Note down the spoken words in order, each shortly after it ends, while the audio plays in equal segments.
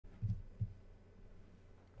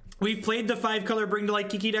We've played the 5-color Bring to Light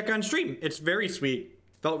Kiki deck on stream. It's very sweet.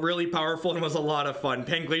 Felt really powerful and was a lot of fun.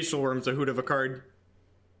 Panglacial Worm's a hoot of a card.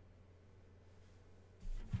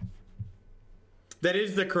 That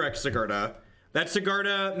is the correct Sigarda. That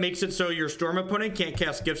Sigarda makes it so your Storm opponent can't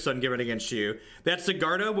cast Gift Sun given against you. That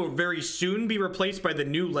Sigarda will very soon be replaced by the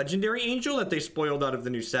new Legendary Angel that they spoiled out of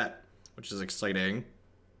the new set, which is exciting.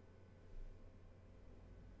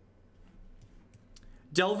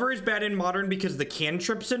 Delver is bad in Modern because the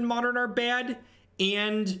cantrips in Modern are bad,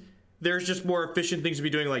 and there's just more efficient things to be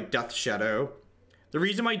doing like Death Shadow. The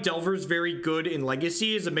reason why Delver is very good in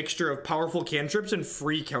Legacy is a mixture of powerful cantrips and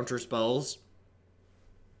free counter spells.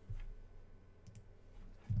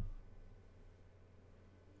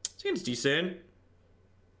 Seems decent.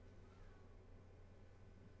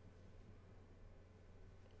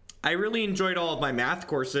 I really enjoyed all of my math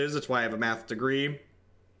courses. That's why I have a math degree.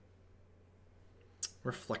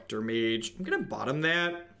 Reflector Mage. I'm gonna bottom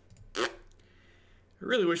that. I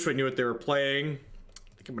really wish I knew what they were playing.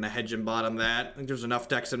 I think I'm gonna hedge and bottom that. I think there's enough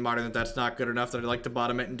decks in Modern that that's not good enough that I'd like to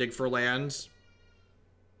bottom it and dig for lands.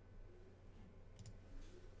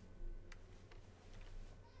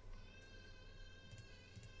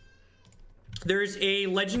 There's a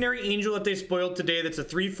Legendary Angel that they spoiled today that's a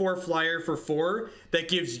 3/4 flyer for 4 that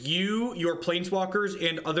gives you, your Planeswalkers,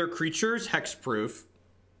 and other creatures hexproof.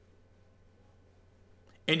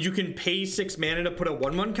 And you can pay 6 mana to put a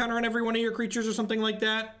 1/1 counter on every one of your creatures or something like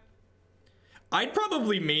that. I'd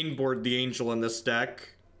probably mainboard the Angel in this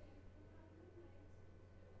deck.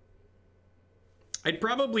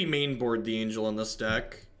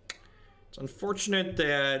 It's unfortunate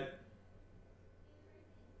that...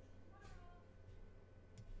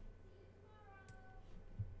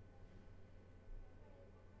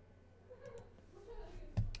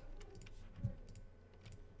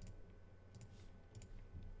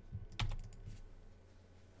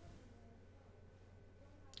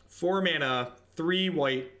 Four mana, 3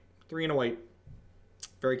 white, 3 and a white.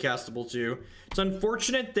 Very castable too. It's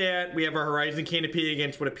unfortunate that we have our Horizon Canopy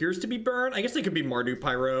against what appears to be Burn. I guess they could be Mardu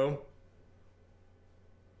Pyro.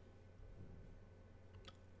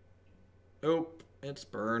 Oh, it's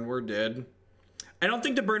Burn. We're dead. I don't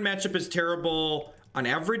think the Burn matchup is terrible on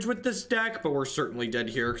average with this deck, but we're certainly dead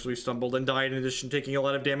here because we stumbled and died in addition to taking a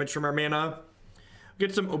lot of damage from our mana.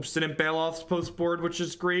 Get some Obstinate Baloths post board, which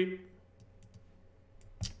is great.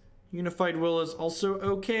 Unified Will is also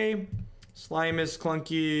okay. Slime is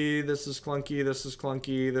clunky. This is clunky. This is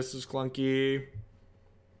clunky. This is clunky.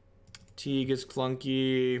 Teeg is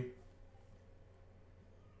clunky.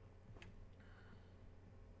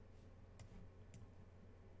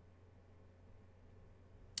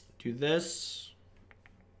 Do this.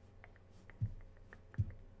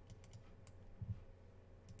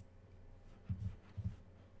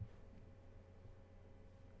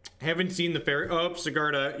 Haven't seen the fairy. Oh,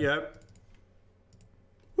 Sigarda. Yep.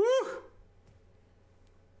 Woo!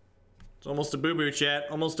 It's almost a boo-boo, chat.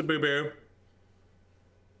 Almost a boo-boo.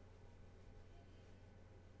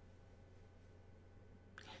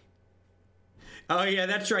 Oh, yeah,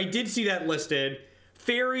 that's right. I did see that listed.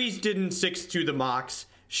 Fairies didn't 6-2 the Mox.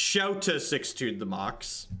 Shouta 6-2'd the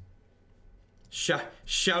Mox. Shouta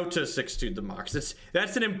 6-2'd the Mox.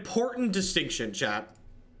 That's an important distinction, chat.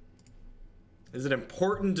 Is an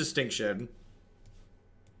important distinction.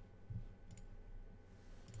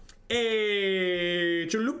 Hey,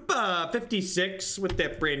 Chalupa 56 with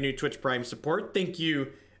that brand new Twitch Prime support. Thank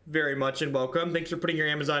you very much and welcome. Thanks for putting your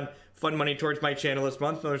Amazon fund money towards my channel this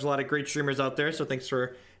month. There's a lot of great streamers out there, so thanks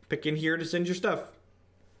for picking here to send your stuff.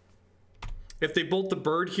 If they bolt the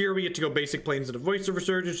bird here, we get to go basic planes into Voice of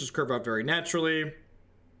Resurgence, just curve out very naturally.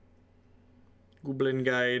 Goblin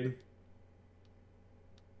Guide.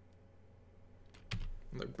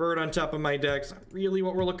 Another bird on top of my deck. It's not really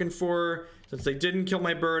what we're looking for. Since they didn't kill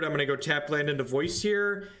my bird, I'm going to go tap land into Voice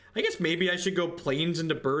here. I guess maybe I should go planes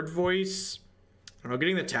into bird Voice. I don't know,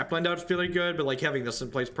 getting the tap land out is feeling good, but like having this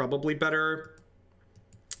in place probably better.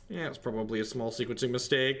 Yeah, it's probably a small sequencing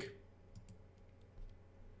mistake.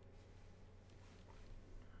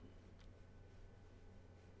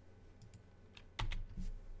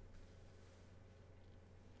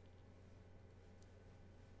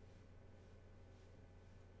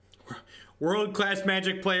 World-class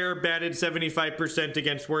Magic player batted 75%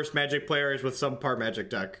 against worst Magic players with subpar Magic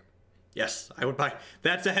deck. Yes, I would buy.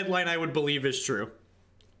 That's a headline I would believe is true.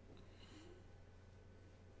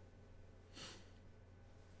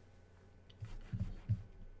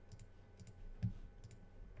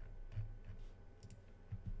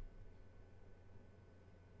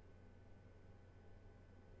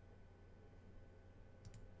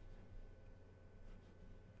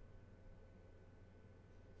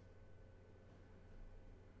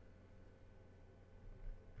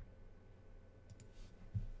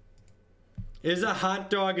 Is a hot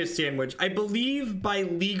dog a sandwich? I believe by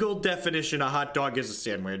legal definition, a hot dog is a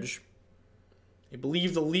sandwich. I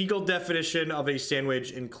believe the legal definition of a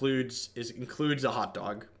sandwich includes a hot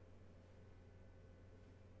dog.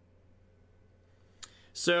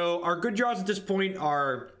 So our good draws at this point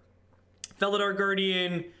are Felidar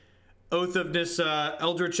Guardian, Oath of Nissa,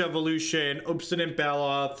 Eldritch Evolution, Obstinate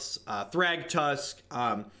Baloths, Thragtusk.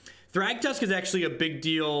 Thragtusk is actually a big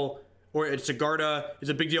deal, or it's Sigarda is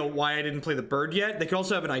a big deal why I didn't play the bird yet. They could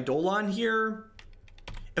also have an Eidolon here.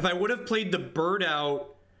 If I would have played the bird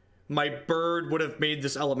out, my bird would have made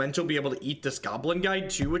this elemental be able to eat this goblin guide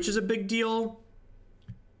too, which is a big deal.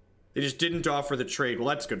 They just didn't offer the trade. Well,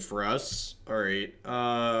 that's good for us. All right.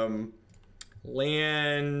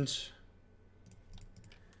 Land.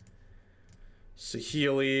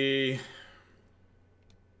 Saheeli.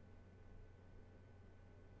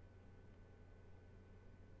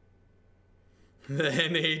 The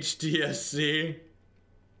NHDSC.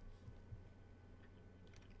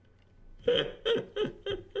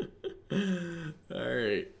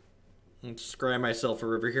 Alright. Let's scry myself a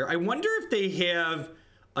river here. I wonder if they have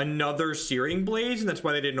another Searing Blaze, and that's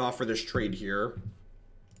why they didn't offer this trade here.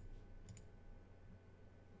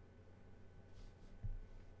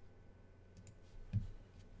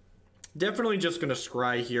 Definitely just going to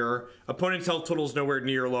scry here. Opponent's health total is nowhere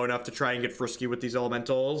near low enough to try and get frisky with these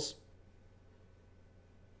elementals.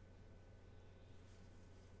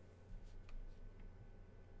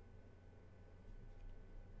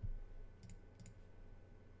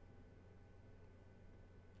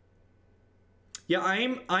 Yeah,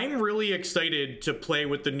 I'm really excited to play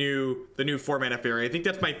with the new 4-mana fairy. I think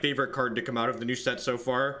that's my favorite card to come out of the new set so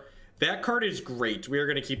far. That card is great. We are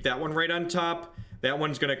going to keep that one right on top. That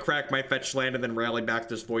one's going to crack my fetch land and then rally back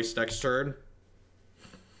this voice next turn.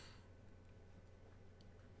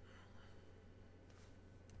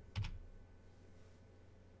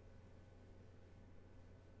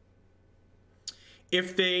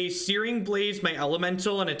 If they Searing Blaze my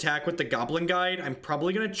elemental and attack with the Goblin Guide, I'm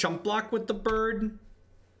probably going to chump block with the bird.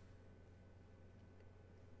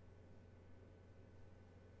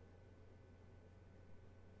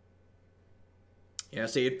 Yeah,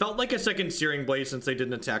 see, it felt like a second Searing Blaze since they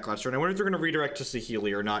didn't attack last turn. I wonder if they're going to redirect to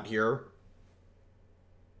Saheeli or not here.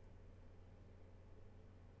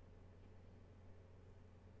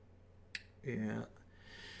 Yeah.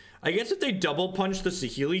 I guess if they double punch the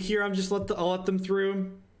Saheeli here, I'll let them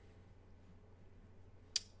through.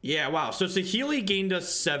 Yeah, wow. So Saheeli gained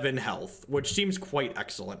us 7 health, which seems quite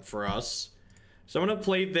excellent for us. So I'm going to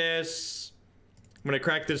play this. I'm going to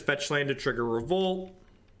crack this fetch land to trigger Revolt.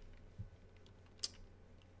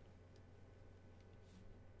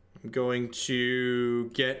 I'm going to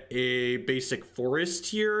get a basic forest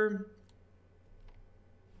here.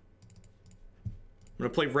 I'm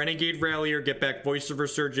going to play Renegade Rallier, get back Voice of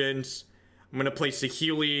Resurgence. I'm going to play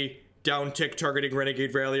Saheeli, down tick targeting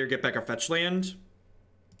Renegade Rallier, get back a fetch land.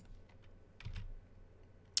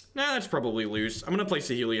 Nah, that's probably loose. I'm going to play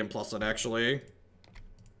Saheeli and plus it, actually.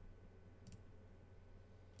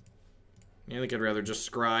 Yeah, I think I'd rather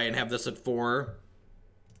just scry and have this at 4.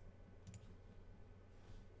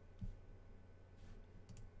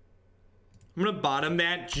 I'm going to bottom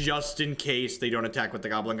that just in case they don't attack with the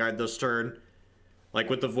Goblin Guide this turn. Like,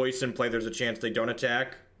 with the voice in play, there's a chance they don't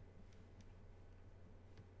attack.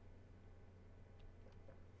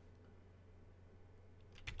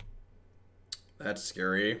 That's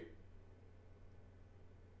scary.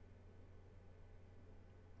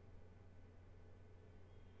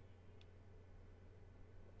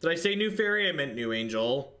 Did I say new fairy? I meant new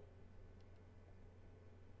angel.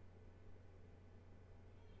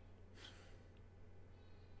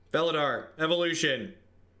 Felidar, evolution.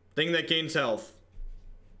 Thing that gains health.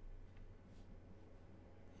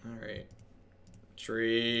 Alright.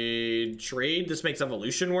 Trade. This makes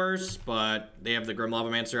evolution worse, but they have the Grim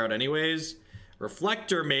Lavamancer out anyways.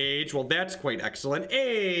 Reflector Mage. Well, that's quite excellent.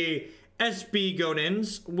 Hey, SB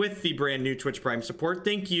Gonins with the brand new Twitch Prime support.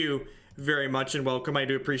 Thank you very much and welcome. I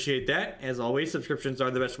do appreciate that. As always, subscriptions are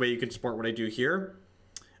the best way you can support what I do here.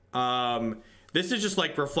 This is just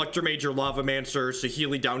like Reflector Mage or Lavamancer,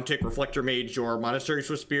 Saheeli downtick, Reflector Mage or Monastery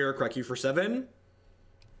Swift Spear, crack you for 7.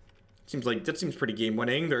 Seems like that seems pretty game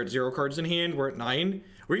winning. They're at 0 cards in hand. We're at 9.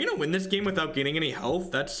 We're gonna win this game without gaining any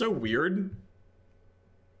health. That's so weird.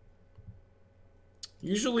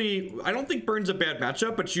 Usually, I don't think Burn's a bad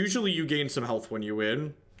matchup, but usually you gain some health when you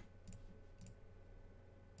win.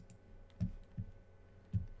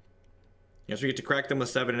 Yes, we get to crack them with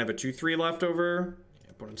 7 and have a 2-3 left over.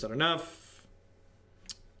 Yeah, opponent's had enough.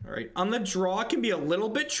 All right, on the draw can be a little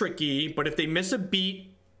bit tricky, but if they miss a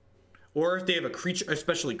beat Or if they have a creature,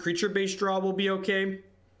 especially creature-based draw, will be okay.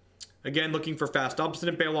 Again, looking for fast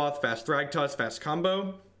Obstinate Baloth, fast Thragtusk, fast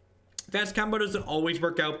combo. Fast combo doesn't always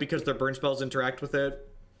work out because their burn spells interact with it.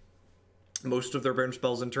 Most of their burn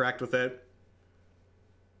spells interact with it.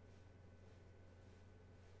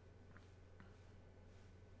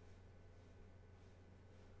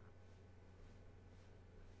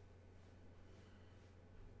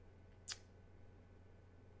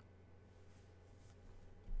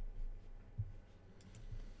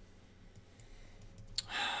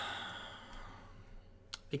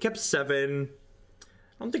 They kept 7.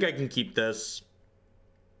 I don't think I can keep this.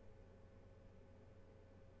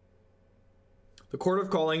 The Chord of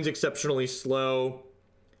Calling is exceptionally slow.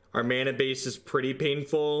 Our mana base is pretty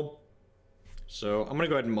painful. So I'm going to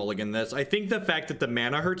go ahead and mulligan this. I think the fact that the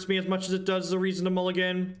mana hurts me as much as it does is a reason to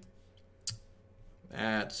mulligan.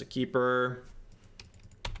 That's a keeper.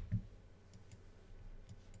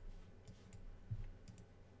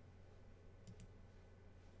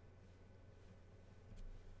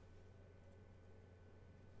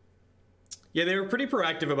 Yeah, they were pretty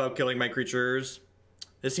proactive about killing my creatures.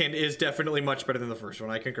 This hand is definitely much better than the first one.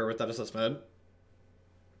 I concur with that assessment.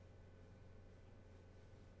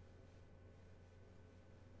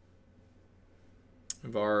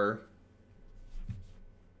 Var.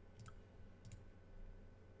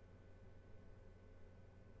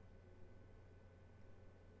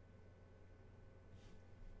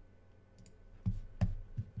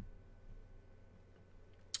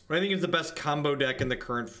 What I think is the best combo deck in the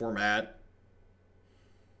current format.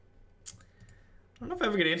 I don't know if I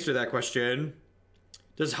have a good answer to that question.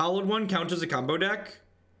 Does Hallowed One count as a combo deck?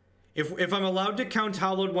 If I'm allowed to count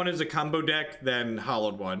Hallowed One as a combo deck, then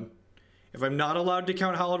Hallowed One. If I'm not allowed to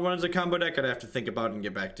count Hallowed One as a combo deck, I'd have to think about it and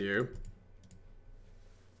get back to you.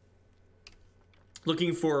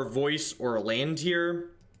 Looking for a voice or a land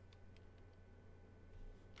here.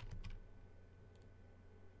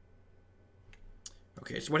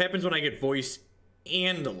 Okay, so what happens when I get voice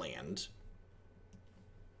and a land?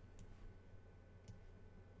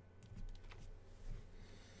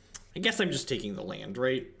 I guess I'm just taking the land,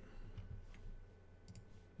 right?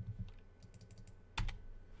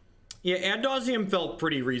 Yeah, Ad Nauseam felt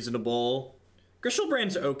pretty reasonable.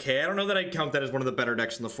 Grishelbrand's okay. I don't know that I'd count that as one of the better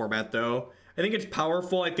decks in the format, though. I think it's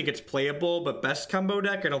powerful. I think it's playable, but best combo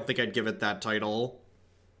deck, I don't think I'd give it that title.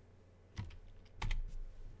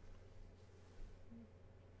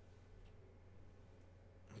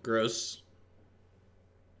 Gross.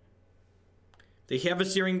 They have a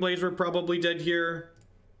Searing Blaze, we're probably dead here.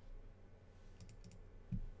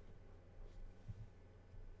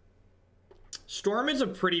 Storm is a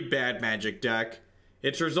pretty bad Magic deck.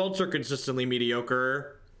 Its results are consistently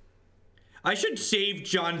mediocre. I should save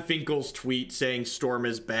John Finkel's tweet saying Storm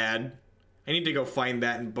is bad. I need to go find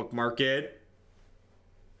that and bookmark it.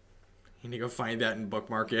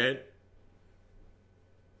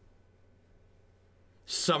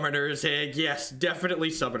 Summoner's Egg. Yes, definitely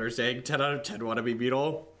Summoner's Egg. 10 out of 10 Wannabe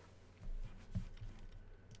Beetle.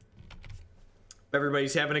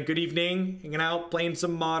 Everybody's having a good evening. Hanging out, playing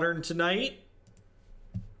some Modern tonight.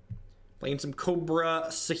 Playing some Cobra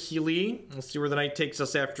Saheeli. We'll see where the night takes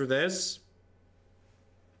us after this.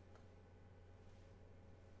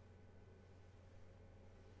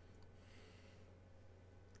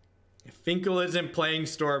 If Finkel isn't playing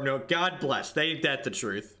Storm, no, God bless. Ain't that the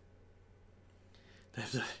truth?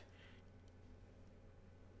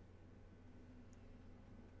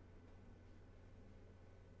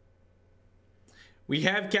 We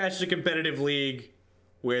have cashed a competitive league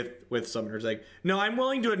with Summoner's Egg. No, I'm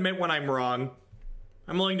willing to admit when I'm wrong.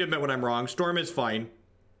 Storm is fine.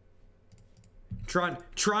 Tron,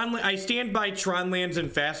 I stand by Tron lands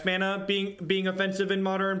and fast mana being offensive in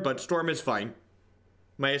Modern, but Storm is fine.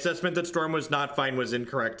 My assessment that Storm was not fine was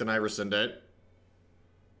incorrect, and I rescind it.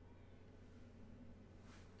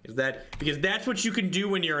 Because that's what you can do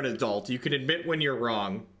when you're an adult. You can admit when you're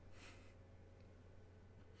wrong.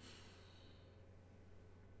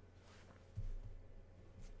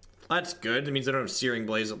 That's good. That means I don't have Searing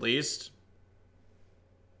Blaze at least.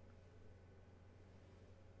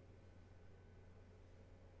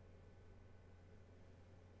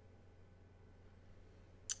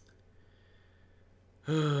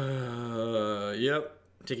 Yep.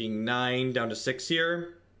 Taking 9 down to 6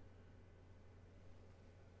 here.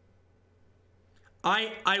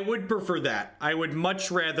 I would prefer that. I would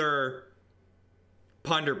much rather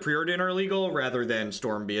Ponder Preordain are legal rather than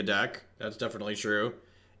Storm be a deck. That's definitely true.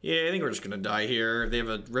 Yeah, I think we're just gonna die here. They have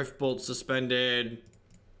a Rift Bolt suspended.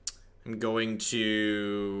 I'm going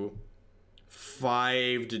to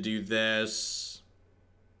 5 to do this.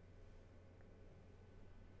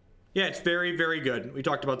 Yeah, it's very, very good. We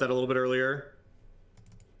talked about that a little bit earlier.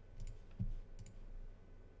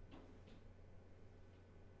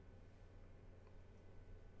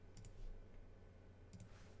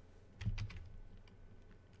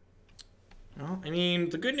 Well, I mean,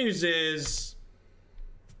 the good news is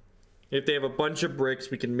if they have a bunch of bricks,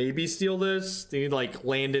 we can maybe steal this. They need, like,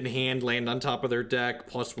 land in hand, land on top of their deck,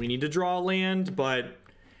 plus we need to draw land, but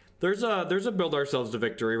there's a build ourselves to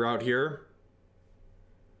victory route here.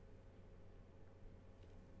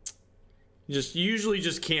 You usually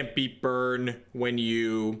just can't beat burn when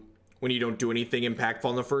you don't do anything impactful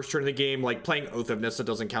on the first turn of the game. Like, playing Oath of Nissa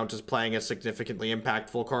doesn't count as playing a significantly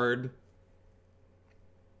impactful card.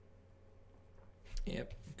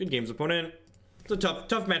 Yep, good games, opponent. It's a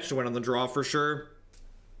tough match to win on the draw for sure.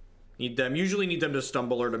 Usually need them to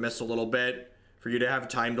stumble or to miss a little bit for you to have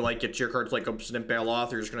time to, like, get your cards like Obstinate Baloth,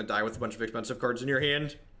 or you're just gonna die with a bunch of expensive cards in your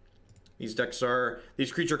hand.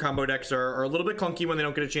 These creature combo decks are a little bit clunky when they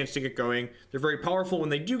don't get a chance to get going. They're very powerful when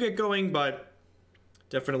they do get going, but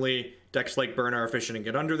definitely decks like Burn are efficient and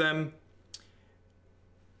get under them.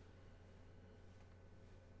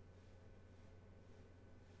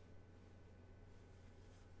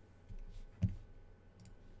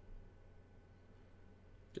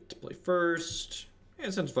 Get to play first. Yeah,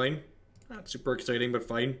 that sounds fine. Not super exciting, but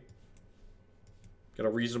fine. Got a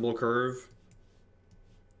reasonable curve.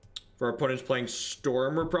 If our opponent's playing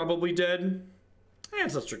Storm, we're probably dead. Eh,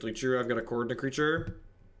 it's not strictly true. I've got a Chord and a creature.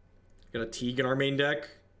 Got a Teeg in our main deck.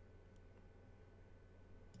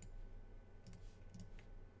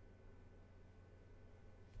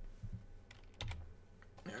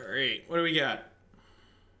 Alright, what do we got?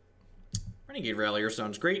 Renegade Rallier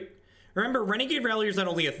sounds great. Remember, Renegade Rallier is not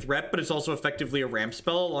only a threat, but it's also effectively a ramp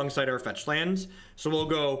spell alongside our fetch lands. So we'll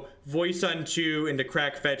go Voice on 2 into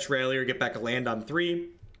Crack, Fetch, Rallier, get back a land on 3.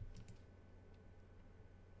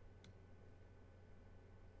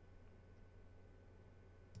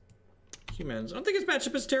 Humans. I don't think his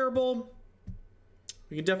matchup is terrible.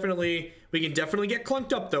 We can definitely get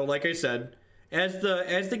clunked up though, like I said. As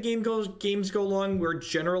the games go along, we're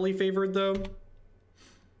generally favored though.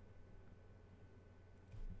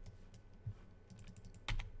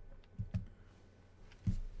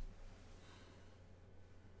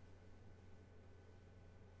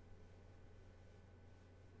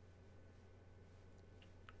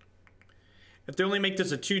 If they only make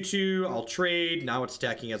this a 2/2, I'll trade. Now it's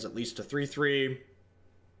stacking as at least a 3/3.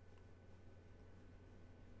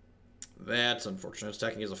 That's unfortunate.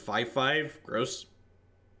 Stacking as a 5/5. Gross.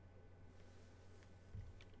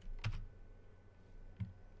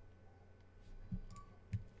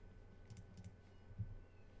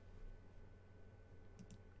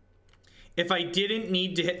 If I didn't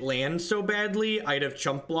need to hit land so badly, I'd have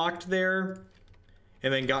chump blocked there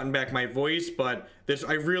and then gotten back my voice, but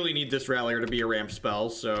I really need this Rallier to be a ramp spell,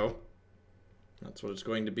 so that's what it's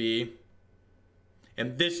going to be.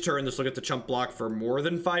 And this turn, this will get the chump block for more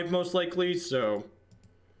than 5 most likely, so...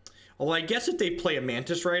 Although I guess if they play a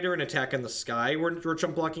Mantis Rider and attack in the sky, we're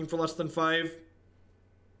chump blocking for less than 5.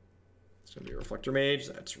 It's going to be a Reflector Mage.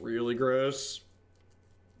 That's really gross.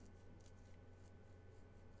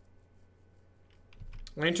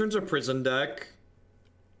 Lantern's a prison deck.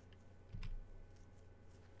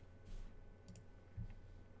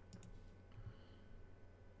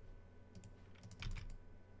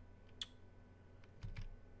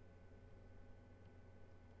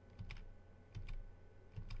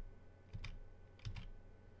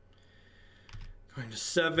 Going to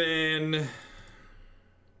 7.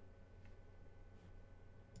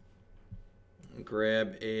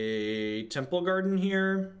 Grab a Temple Garden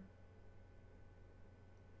here.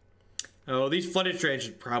 Oh, these Flooded Strand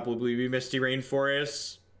should probably be Misty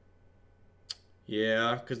Rainforests.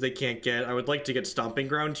 Yeah, because they can't get... I would like to get Stomping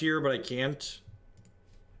Ground here, but I can't.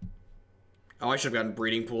 Oh, I should have gotten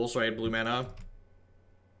Breeding Pool, so I had blue mana.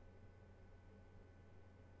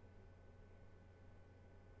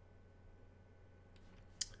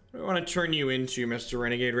 What do I want to turn you into, Mr.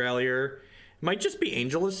 Renegade Rallier? Might just be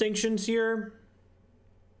Angel of Sanctions here.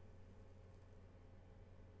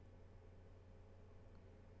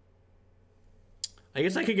 I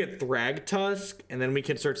guess I could get Thragtusk, and then we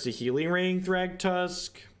can start Saheeli Raiing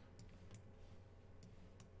Thragtusk.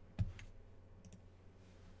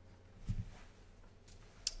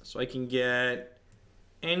 So I can get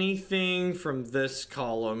anything from this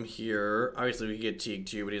column here. Obviously, we can get Teeg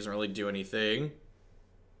too, but he doesn't really do anything.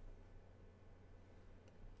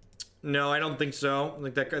 No, I don't think so. I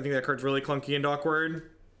think that card's really clunky and awkward.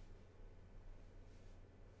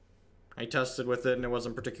 I tested with it, and it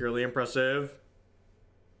wasn't particularly impressive.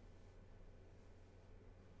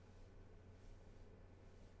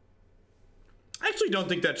 don't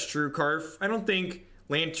think that's true, Karf. I don't think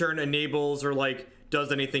Lantern enables or, like,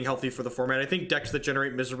 does anything healthy for the format. I think decks that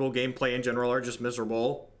generate miserable gameplay in general are just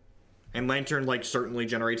miserable. And Lantern, like, certainly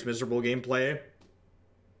generates miserable gameplay.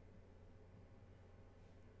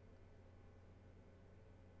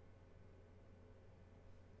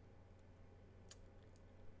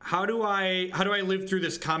 How do I live through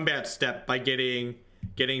this combat step by getting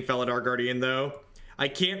Felidar Guardian, though? I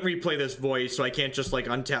can't replay this voice, so I can't just, like,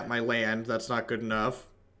 untap my land. That's not good enough.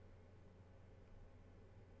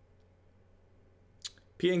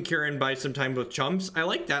 Pia and Kiran buy some time with chumps. I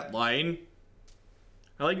like that line.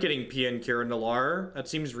 I like getting Pia and Kiran Nalaar. That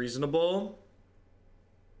seems reasonable.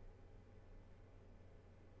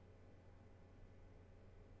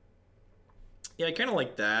 Yeah, I kind of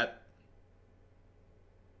like that.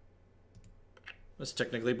 This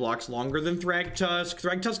technically blocks longer than Thragtusk.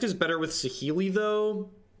 Thragtusk is better with Saheeli,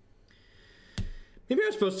 though. Maybe I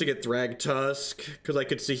was supposed to get Thragtusk, because I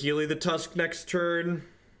could Saheeli the Tusk next turn.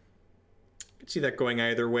 I could see that going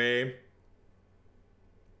either way.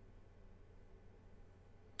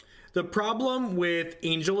 The problem with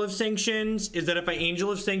Angel of Sanctions is that if I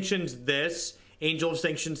Angel of Sanctions this, Angel of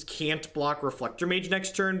Sanctions can't block Reflector Mage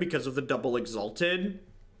next turn because of the double Exalted.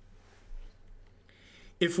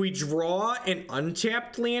 If we draw an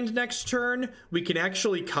untapped land next turn, we can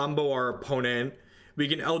actually combo our opponent. We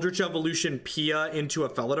can Eldritch Evolution Pia into a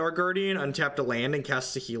Felidar Guardian, untap a land, and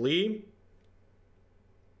cast Saheeli.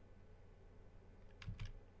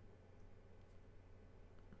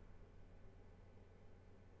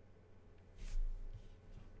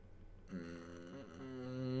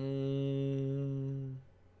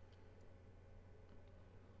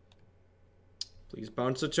 Please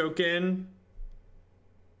bounce a token.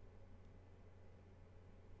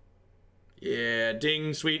 Yeah,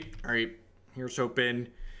 ding, sweet. All right, here's hoping.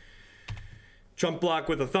 Chump block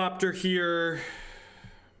with a Thopter here.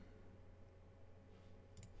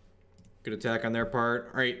 Good attack on their part.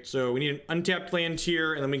 All right, so we need an untapped land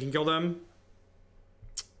here, and then we can kill them.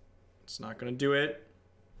 It's not going to do it.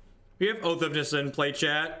 We have Oath of Nissa in play,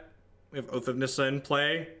 chat. We have Oath of Nissa in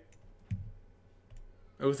play.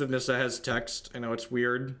 Oath of Nissa has text. I know it's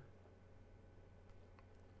weird.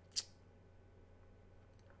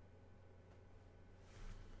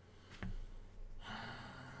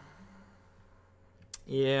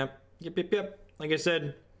 Yeah, yep. Like I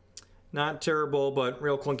said, not terrible, but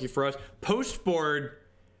real clunky for us. Post board,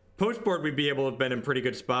 we'd be able to have been in pretty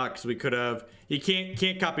good spot because we could have. You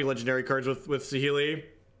can't copy legendary cards with Saheeli.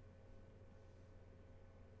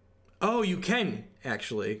 Oh, you can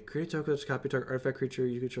actually create a token that's copy target artifact creature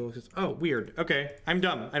you control. Oh, weird. Okay, I'm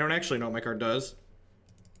dumb. I don't actually know what my card does.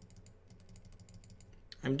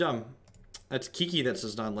 I'm dumb. That's Kiki that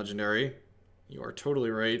says non-legendary. You are totally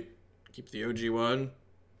right. Keep the OG one.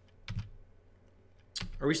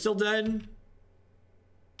 Are we still dead?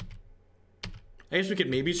 I guess we could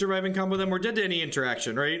maybe survive and combo them. We're dead to any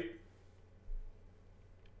interaction, right?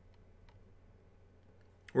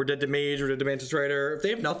 We're dead to Mage, we're dead to Mantis Rider. If they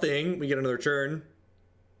have nothing, we get another turn.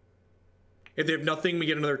 If they have nothing, we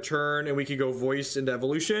get another turn, and we could go Voice into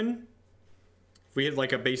Evolution. If we hit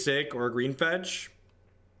like a basic or a green fetch.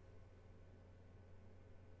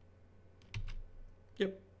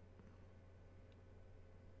 Yep.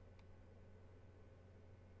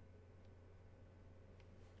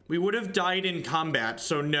 We would have died in combat,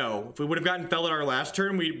 so no. If we would have gotten Felidar last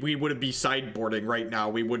turn, we would be sideboarding right now.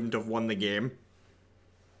 We wouldn't have won the game.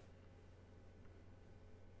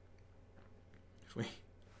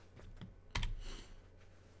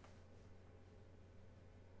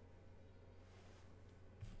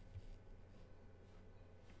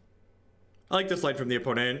 I like this line from the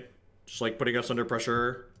opponent, just like putting us under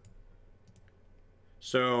pressure.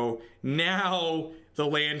 So now the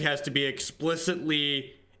land has to be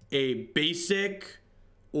explicitly a basic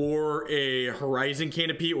or a Horizon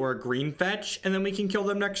Canopy or a green fetch, and then we can kill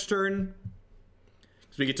them next turn.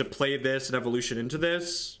 So we get to play this and Evolution into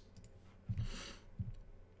this.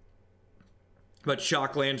 But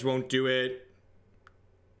shock lands won't do it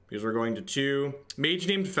because we're going to 2. Mage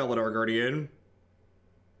named Felidar Guardian.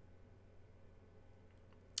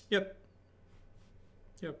 Yep.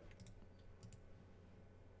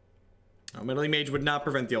 Oh, Meddling Mage would not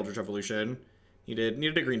prevent the Eldritch Evolution.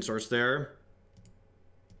 Needed a green source there.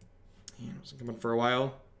 Man, it wasn't coming for a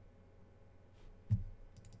while.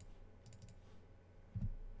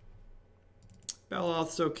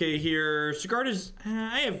 Baloth's okay here. Sigurd is...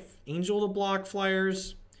 I have Angel to block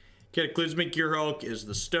flyers. Cataclysmic Gearhulk is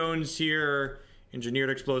the stones here. Engineered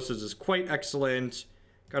Explosives is quite excellent.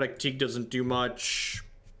 Gaddock Teeg doesn't do much.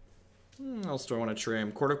 What else do I want to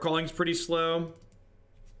trim? Chord of Calling is pretty slow.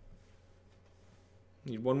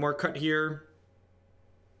 Need one more cut here.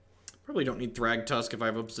 Probably don't need Thragtusk if I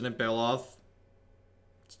have Obstinate Baloth.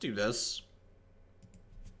 Let's do this.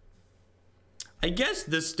 I guess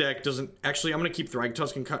this deck doesn't... Actually, I'm going to keep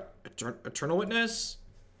Thragtusk and cut Eternal Witness.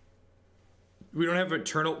 We don't have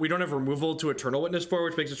removal to Eternal Witness for,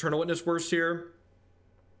 which makes Eternal Witness worse here.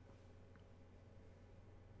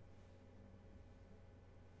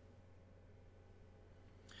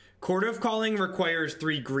 Chord of Calling requires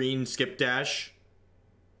 3 green, skip dash.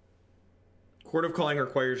 Chord of Calling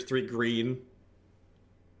requires 3 green.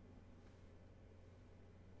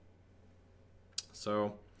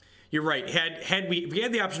 So, you're right. If we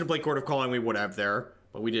had the option to play Chord of Calling, we would have there.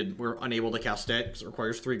 But we're unable to cast it because it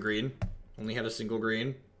requires 3 green. Only had a single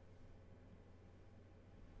green.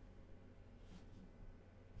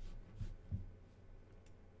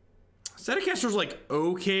 Staticaster's like,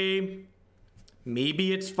 okay.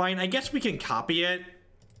 Maybe it's fine. I guess we can copy it.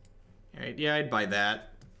 Alright, yeah, I'd buy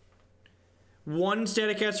that. One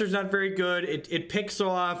Staticaster's not very good. It picks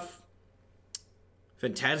off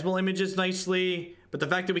Phantasmal Images nicely, but the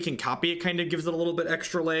fact that we can copy it kind of gives it a little bit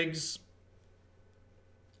extra legs.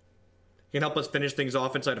 It can help us finish things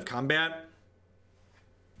off inside of combat.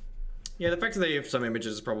 Yeah, the fact that they have some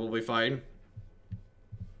images is probably fine.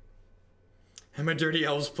 I'm a Dirty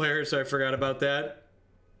Elves player, so I forgot about that.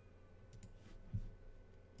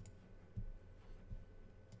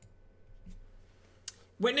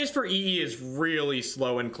 Witness for EE is really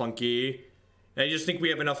slow and clunky. And I just think we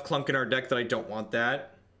have enough clunk in our deck that I don't want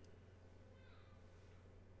that.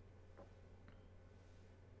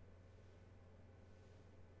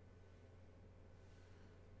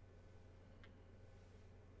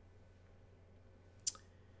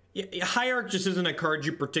 Yeah, Hierarch just isn't a card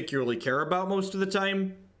you particularly care about most of the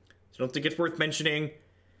time. So I don't think it's worth mentioning.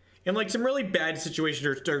 In like some really bad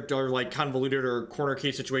situations or like convoluted or corner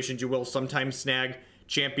case situations, you will sometimes snag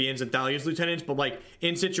champions and Thalia's lieutenants, but like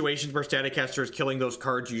in situations where Staticaster is killing those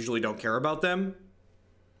cards, you usually don't care about them.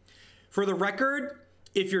 For the record,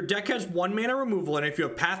 if your deck has 1 mana removal, and if you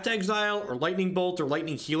have Path to Exile or Lightning Bolt or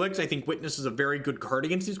Lightning Helix, I think Witness is a very good card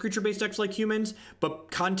against these creature-based decks like humans,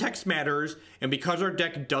 but context matters, and because our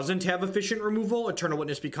deck doesn't have efficient removal, Eternal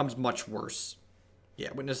Witness becomes much worse.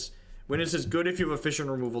 Yeah, Witness is good if you have efficient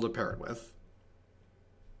removal to pair it with.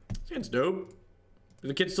 It's dope. Do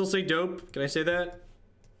the kids still say dope? Can I say that?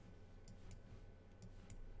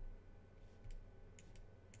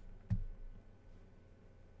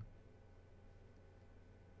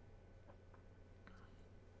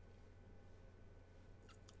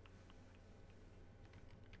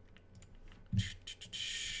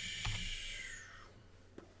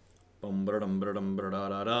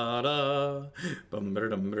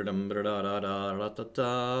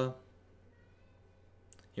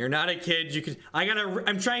 You're not a kid. You can.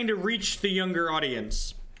 I'm trying to reach the younger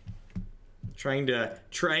audience. Trying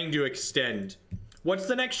to extend. What's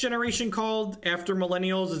the next generation called after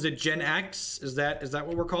millennials? Is it Gen X? Is that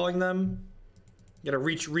what we're calling them? You gotta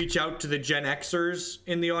reach out to the Gen Xers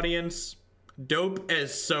in the audience. Dope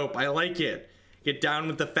as soap. I like it. Get down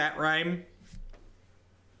with the fat rhyme.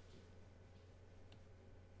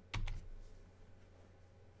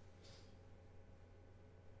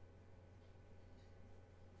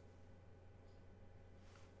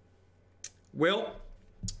 Well,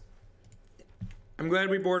 I'm glad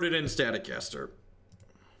we boarded in Staticaster.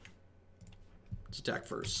 Let's attack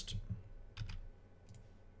first.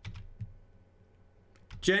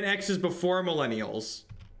 Gen X is before millennials.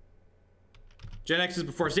 Gen X is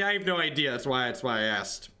before. See, I have no idea. That's why I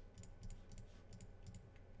asked.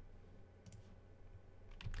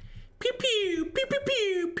 Pew pew pew pew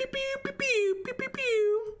pew pew pew pew pew pew pew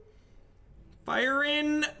pew. Fire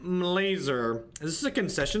in laser. Is this a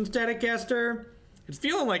concession Staticaster? It's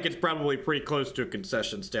feeling like it's probably pretty close to a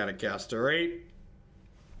concession Staticaster, right?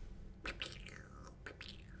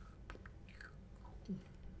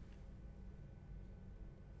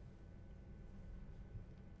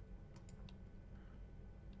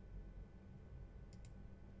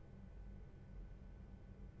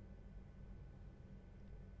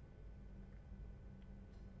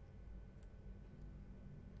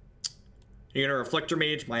 You're gonna Reflector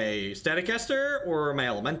Mage my Staticaster or my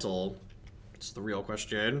Elemental? It's the real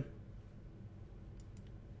question.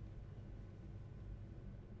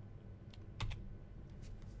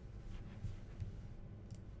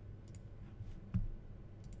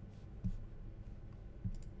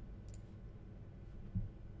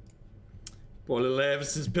 Poor little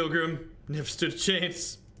Everson's Pilgrim never stood a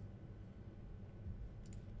chance.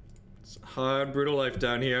 It's a hard, brutal life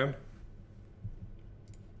down here.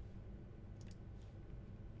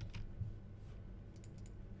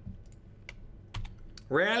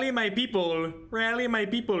 Rally my people,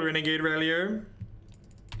 Renegade Rallier.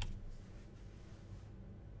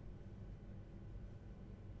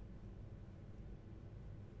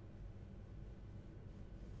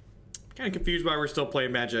 Kind of confused why we're still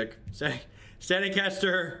playing Magic.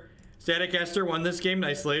 Staticaster won this game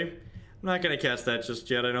nicely. I'm not gonna cast that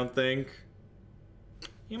just yet, I don't think.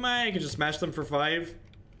 I can just smash them for 5.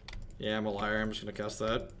 Yeah, I'm a liar. I'm just gonna cast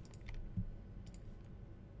that.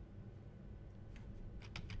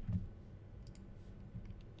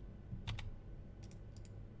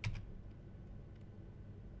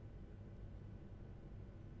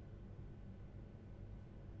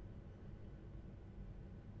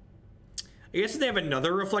 I guess if they have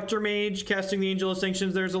another Reflector Mage casting the Angel of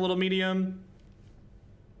Sanctions, there's a little medium.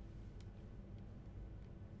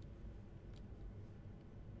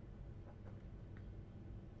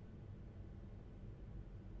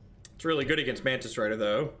 It's really good against Mantis Rider,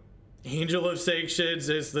 though. Angel of Sanctions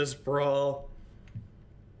is this brawl.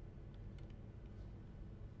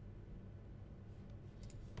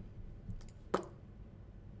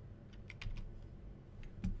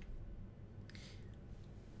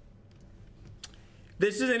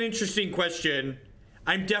 This is an interesting question.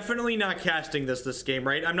 I'm definitely not casting this game,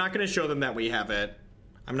 right? I'm not going to show them that we have it.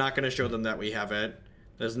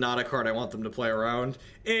 That is not a card I want them to play around.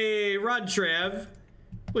 Hey, Rod Trav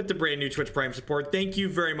with the brand new Twitch Prime support. Thank you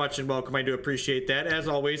very much and welcome. I do appreciate that. As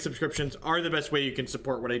always, subscriptions are the best way you can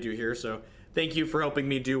support what I do here. So thank you for helping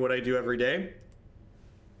me do what I do every day.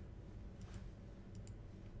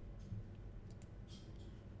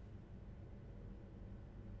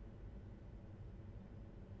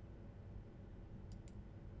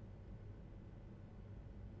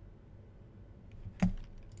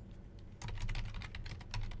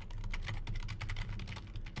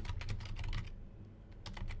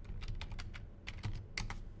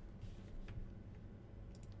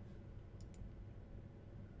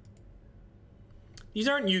 These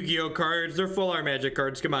aren't Yu-Gi-Oh cards, they're full art Magic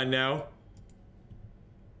cards, come on now.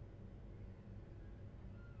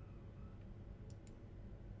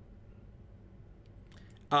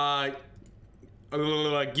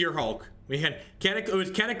 Gearhulk. It was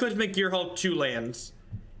Cataclysmic Gearhulk 2 lands.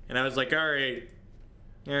 And I was like, alright,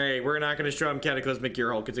 we're not gonna show him Cataclysmic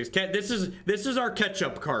Gearhulk. This is our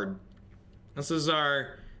ketchup card. It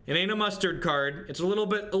ain't a mustard card. It's a little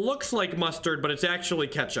bit, it looks like mustard, but it's actually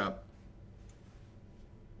ketchup.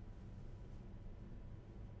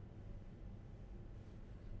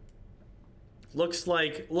 Looks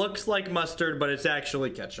like mustard, but it's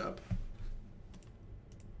actually ketchup.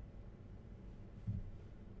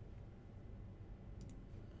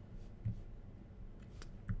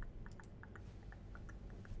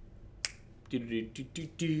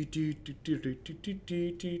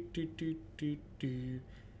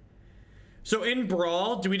 So in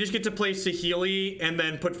Brawl, do we just get to play Saheeli and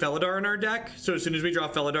then put Felidar in our deck? So as soon as we draw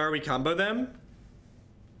Felidar, we combo them?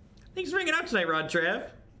 Thanks for hanging out tonight, Rod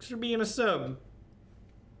Trav. Thanks for being a sub.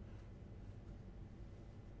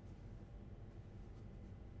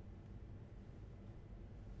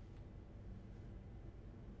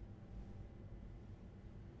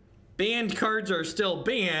 Banned cards are still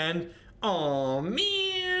banned. Aw,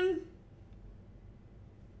 man.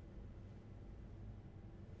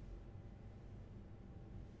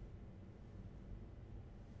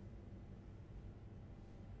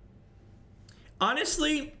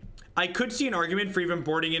 Honestly, I could see an argument for even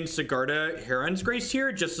boarding in Sigarda Heron's Grace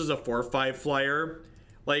here just as a 4/5 flyer.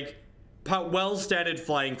 Like, well-statted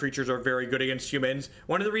flying creatures are very good against humans.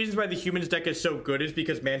 One of the reasons why the humans deck is so good is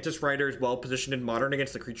because Mantis Rider is well-positioned in Modern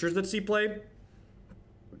against the creatures that see play.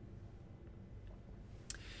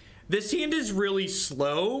 This hand is really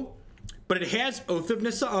slow, but it has Oath of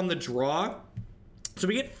Nissa on the draw. So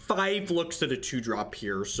we get 5 looks at a 2-drop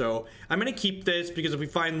here. So I'm going to keep this because if we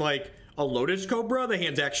find, like, a Lotus Cobra, the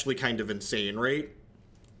hand's actually kind of insane, right?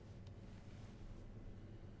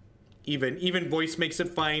 Even voice makes it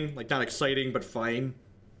fine. Like, not exciting, but fine.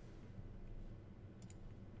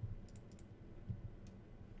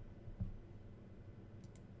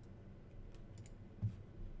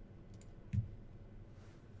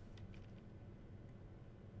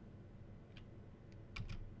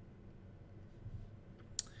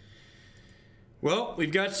 Well,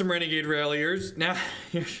 we've got some Renegade Ralliers. Now,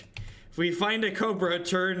 if we find a Cobra,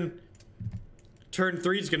 turn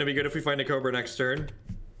 3 is going to be good if we find a Cobra next turn.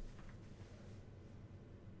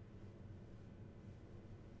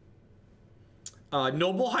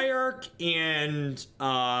 Noble Hierarch and,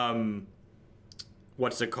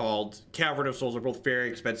 what's it called? Cavern of Souls are both very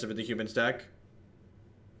expensive in the humans deck.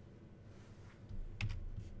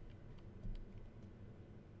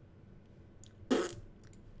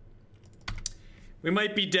 We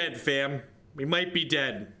might be dead, fam. We might be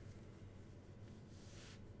dead.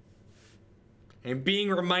 And being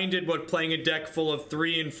reminded what playing a deck full of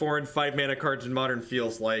 3 and 4 and 5 mana cards in Modern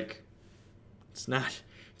feels like. It's not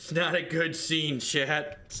a good scene,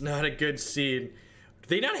 chat. It's not a good scene. Do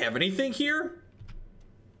they not have anything here?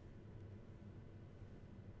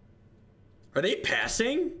 Are they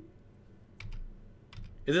passing?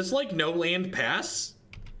 Is this like no land pass?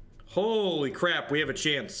 Holy crap, we have a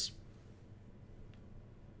chance.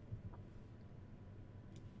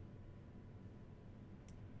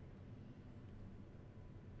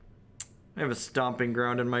 I have a Stomping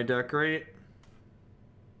Ground in my deck, right?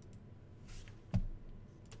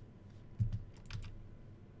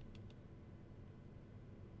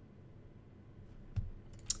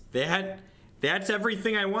 That's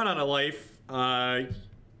everything I want out of life.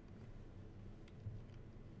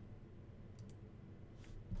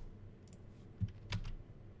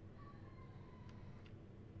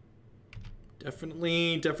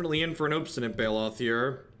 Definitely in for an Obstinate Baloth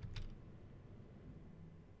here.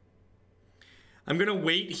 I'm gonna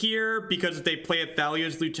wait here because if they play a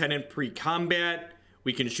Thalia's Lieutenant pre-combat,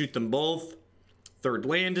 we can shoot them both. Third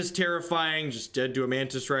land is terrifying, just dead to a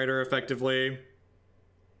Mantis Rider effectively.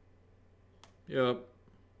 Yep.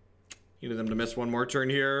 Needed them to miss one more turn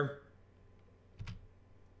here.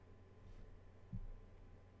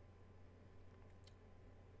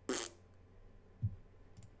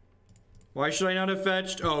 Why should I not have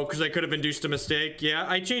fetched? Oh, because I could have induced a mistake. Yeah,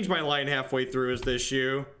 I changed my line halfway through is the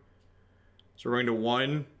issue. So we're going to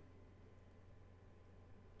 1.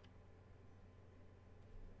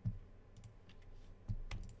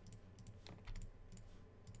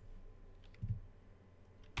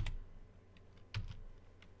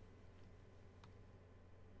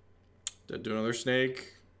 Did do another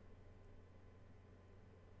snake.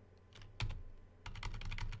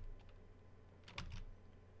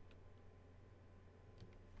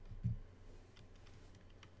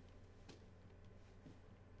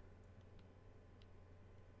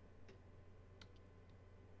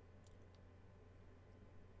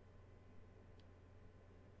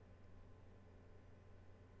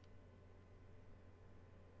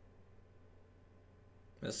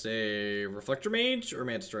 Let's say Reflector Mage or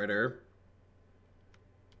Mantis Rider.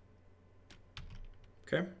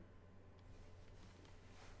 Okay.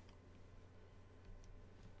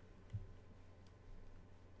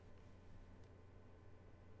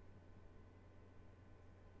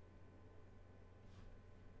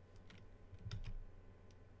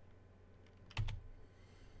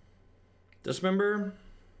 Dismember.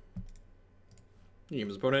 Game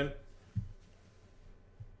his opponent.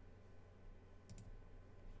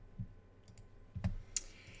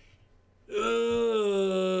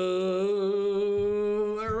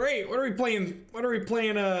 Alright, what are we playing? What are we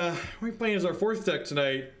playing as our 4th deck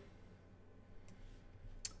tonight?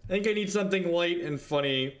 I think I need something light and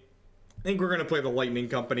funny. I think we're gonna play the Lightning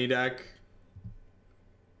Company deck.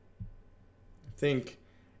 I think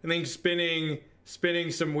spinning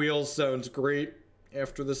some wheels sounds great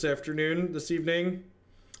after this evening.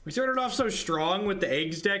 We started off so strong with the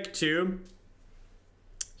Eggs deck too.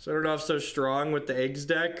 Started off so strong with the Eggs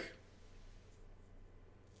deck.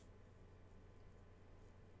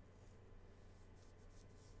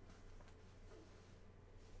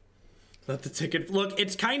 Let the ticket look.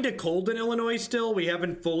 It's kind of cold in Illinois still. We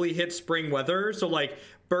haven't fully hit spring weather, so like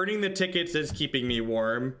burning the tickets is keeping me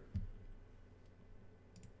warm.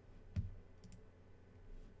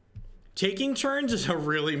 Taking turns is a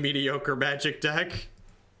really mediocre Magic deck.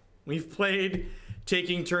 We've played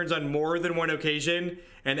taking turns on more than one occasion,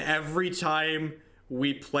 and every time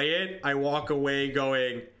we play it, I walk away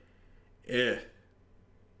going, eh.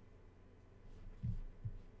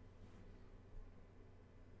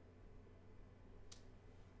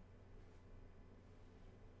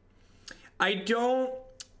 I don't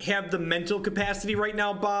have the mental capacity right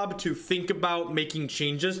now, Bob, to think about making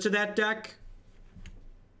changes to that deck.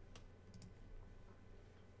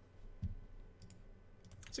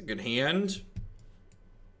 It's a good hand.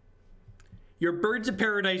 Your Birds of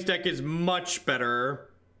Paradise deck is much better.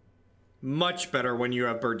 Much better when you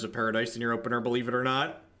have Birds of Paradise in your opener, believe it or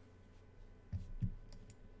not.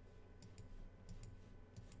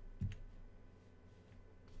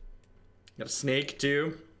 Got a snake,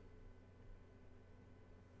 too.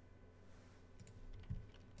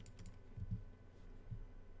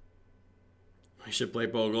 I should play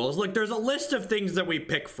Bogles. Look, there's a list of things that we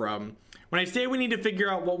pick from. When I say we need to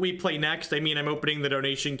figure out what we play next, I mean I'm opening the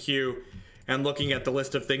donation queue and looking at the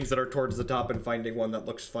list of things that are towards the top and finding one that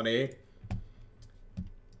looks funny.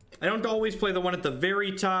 I don't always play the one at the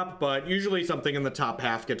very top, but usually something in the top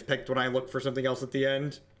half gets picked when I look for something else at the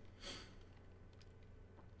end.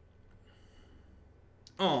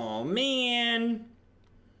 Oh man.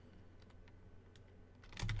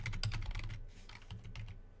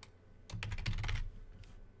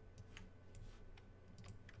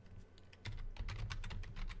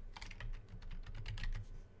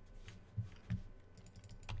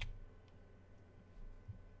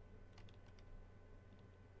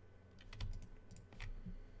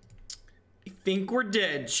 I think we're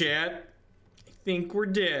dead, chat. I think we're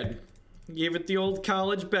dead. Gave it the old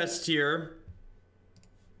college best here.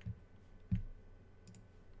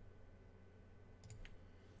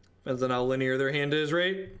 Depends on how linear their hand is,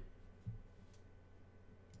 right?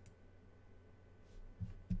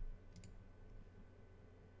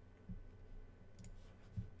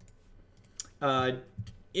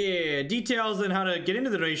 Yeah, details on how to get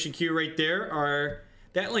into the donation queue right there are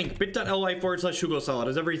that link, bit.ly/HugoSolid,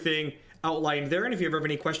 has everything outlined there. And if you ever have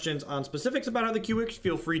any questions on specifics about how the queue works,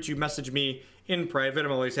 feel free to message me in private.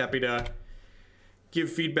 I'm always happy to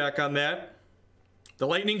give feedback on that. The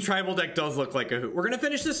Lightning Tribal deck does look like a hoot. We're going to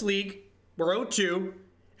finish this league. We're 0-2.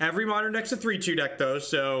 Every modern deck's a 3-2 deck, though,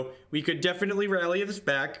 so we could definitely rally this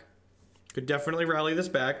back. I'm going to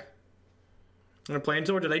play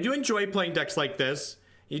until we're dead. I do enjoy playing decks like this.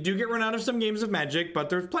 You do get run out of some games of Magic, but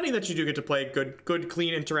there's plenty that you do get to play good,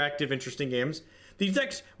 clean, interactive, interesting games. These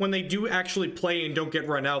decks, when they do actually play and don't get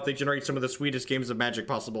run out, they generate some of the sweetest games of Magic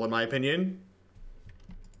possible, in my opinion.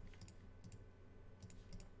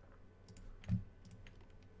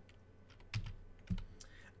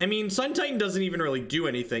 I mean, Sun Titan doesn't even really do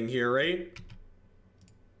anything here, right?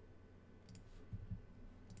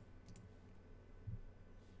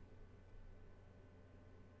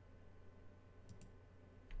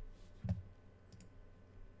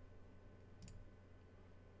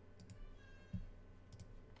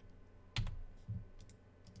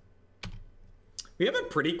 We have a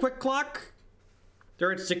pretty quick clock.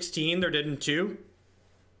 They're at 16. They're dead in 2.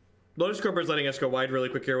 Lotus Cobra is letting us go wide really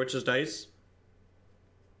quick here, which is nice.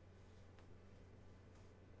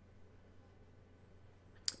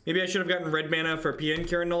 Maybe I should have gotten red mana for Pia and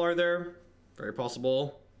Kiran Nalaar there. Very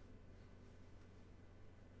possible.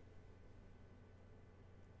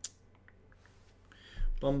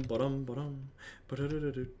 Bum ba-dum ba-dum.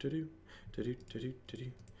 Ba-da-da-da-do-do-do.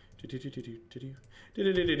 Do-do-do-do-do-do. There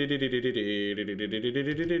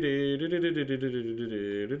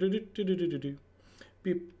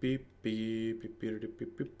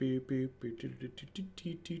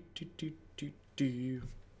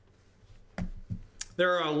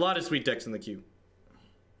are a lot of sweet decks in the queue.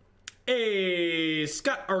 Hey,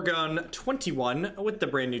 Scott Argon 21 with the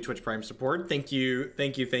brand new Twitch Prime support. Thank you,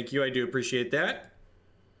 thank you, thank you. I do appreciate that.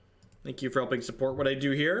 Thank you for helping support what I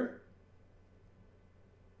do here.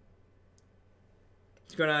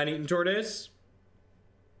 What's going on, Eaton Tortoise?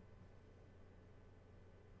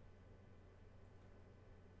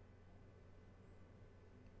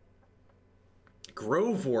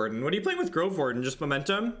 Grove Warden. What are you playing with Grove Warden? Just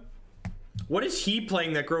Momentum? What is he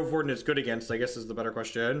playing that Grove Warden is good against, I guess is the better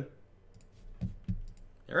question.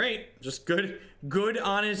 Alright, just good,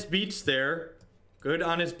 honest beats there. Good,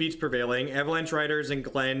 honest beats prevailing. Avalanche Riders and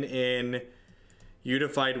Glen in.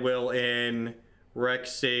 Unified Will in.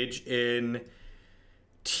 Rex Sage in.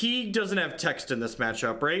 Teeg doesn't have text in this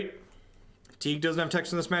matchup, right? Teeg doesn't have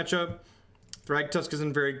text in this matchup. Thragtusk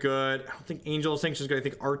isn't very good. I don't think Angel of Sanctions is good. I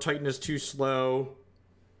think our Titan is too slow.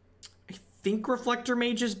 I think Reflector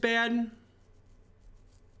Mage is bad.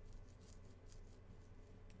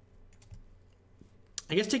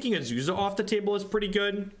 I guess taking Azusa off the table is pretty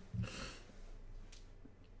good.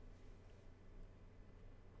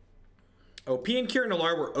 Oh, Pia and Kiran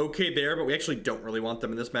Nalaar were okay there, but we actually don't really want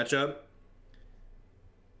them in this matchup.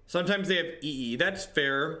 Sometimes they have EE. That's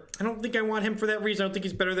fair. I don't think I want him for that reason. I don't think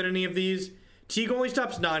he's better than any of these. Teeg only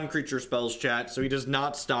stops non-creature spells, chat, so he does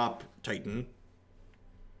not stop Titan.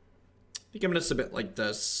 I think I'm going to submit like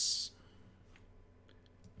this.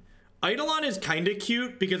 Eidolon is kind of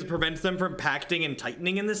cute because it prevents them from pacting and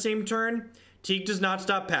tightening in the same turn. Teeg does not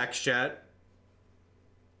stop packs, chat.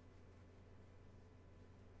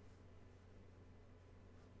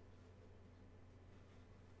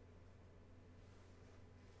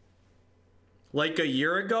 Like a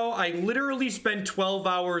year ago, I literally spent 12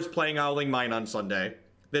 hours playing Owling Mine on Sunday.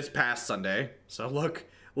 This past Sunday. So look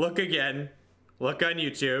again. Look on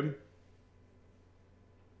YouTube.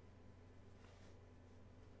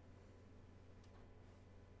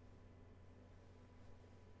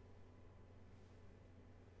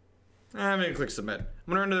 I'm gonna click submit. I'm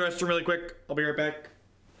gonna run to the restroom really quick. I'll be right back.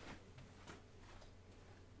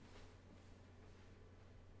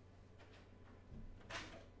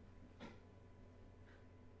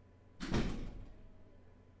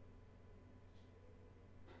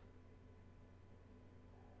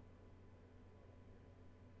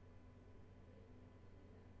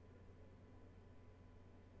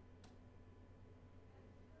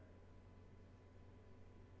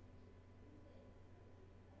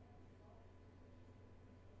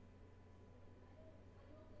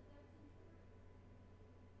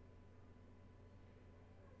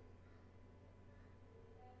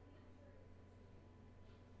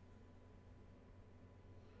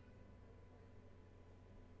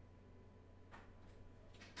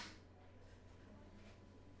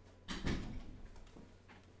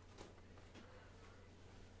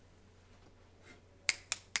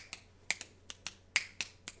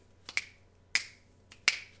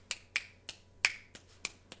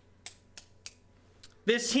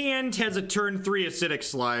 This hand has a turn 3 acidic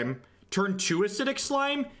slime, turn 2 acidic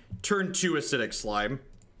slime, turn 2 acidic slime.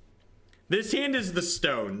 This hand is the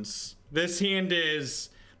stones. This hand is...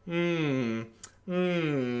 If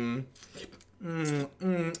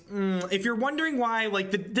you're wondering why,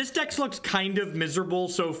 like, this deck looks kind of miserable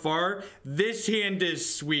so far, this hand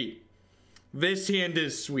is sweet. This hand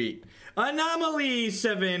is sweet. Anomaly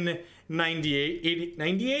 798,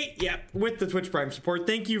 98? Yeah, with the Twitch Prime support.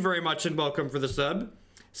 Thank you very much and welcome for the sub.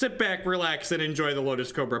 Sit back, relax, and enjoy the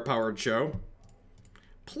Lotus Cobra powered show.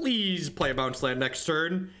 Please play a bounce land next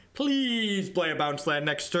turn. Please play a bounce land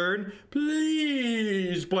next turn.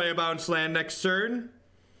 Please play a bounce land next turn.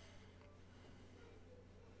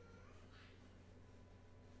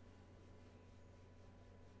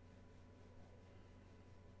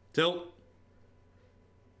 Tilt.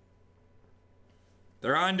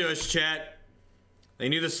 They're on to us, chat. They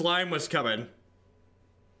knew the slime was coming.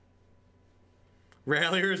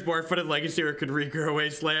 Rallier's Barefooted Legacy or could regrow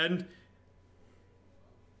Wasteland.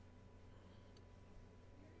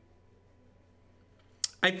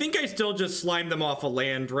 I think I still just slime them off a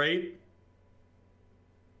land, right?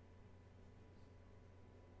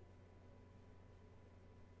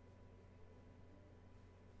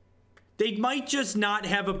 They might just not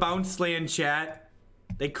have a bounce land, chat.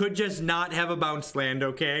 They could just not have a bounce land,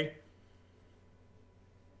 okay?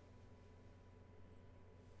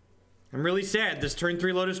 I'm really sad. This turn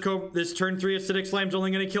 3 Lotus Cobra, this turn 3 Acidic Slime's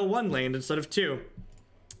only gonna kill 1 land instead of 2.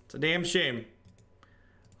 It's a damn shame.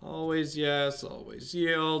 Always yes, always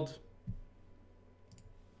yield.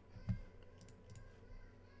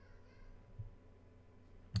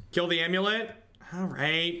 Kill the amulet?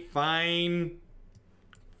 Alright, fine.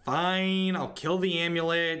 Fine, I'll kill the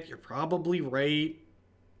amulet. You're probably right.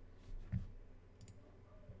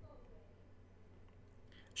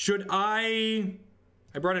 Should I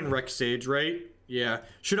brought in Rec Sage, right? Yeah.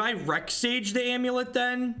 Should I Rec Sage the amulet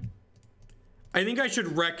then? I think I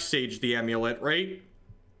should Rec Sage the amulet, right?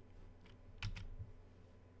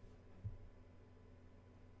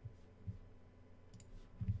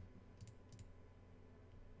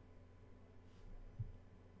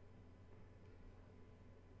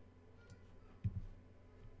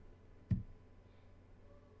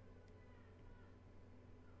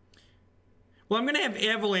 Well, I'm gonna have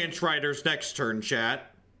Avalanche Riders next turn,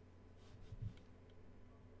 chat.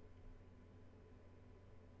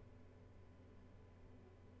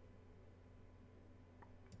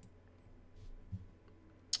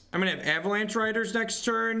 I'm gonna have Avalanche Riders next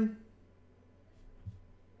turn.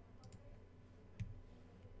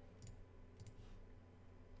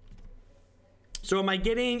 So am I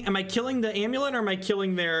killing the amulet or am I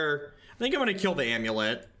killing their... I think I'm gonna kill the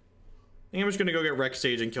amulet. I think I'm just gonna go get Rec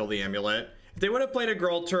Sage and kill the amulet. If they would have played a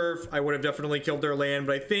Girl Turf, I would have definitely killed their land,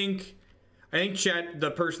 but I think chat,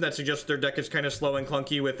 the person that suggests their deck is kind of slow and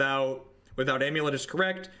clunky without amulet is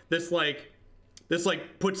correct. This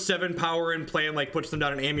puts 7 power in play and like puts them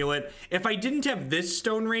down an amulet. If I didn't have this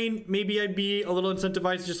Stone Rain, maybe I'd be a little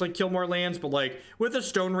incentivized to just like kill more lands, but like with a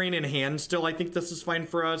Stone Rain in hand still, I think this is fine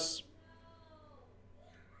for us.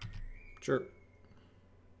 Sure.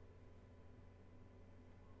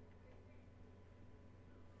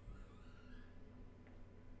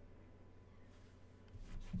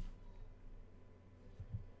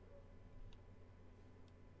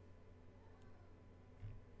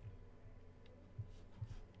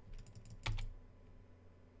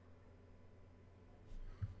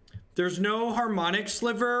 There's no Harmonic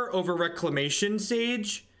Sliver over Reclamation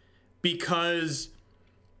Sage because...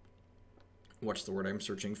 What's the word I'm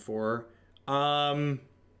searching for? Well,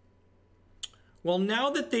 now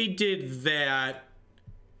that they did that,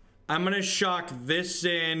 I'm going to shock this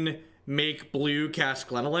in, make blue, cast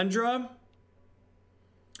Glen Elendra.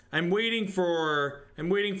 I'm waiting for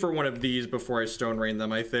one of these before I Stone Rain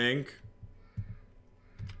them, I think.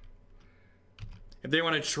 If they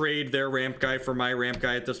want to trade their ramp guy for my ramp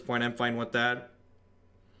guy at this point, I'm fine with that.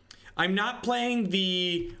 I'm not playing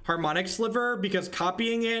the Harmonic Sliver because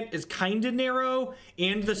copying it is kind of narrow,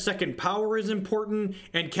 and the second power is important,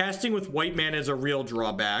 and casting with white mana is a real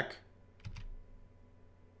drawback.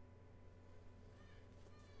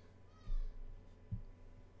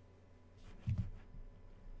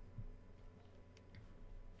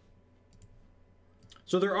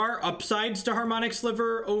 So there are upsides to Harmonic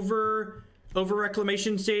Sliver over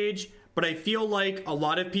Reclamation Sage, but I feel like a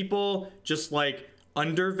lot of people just like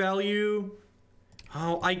undervalue.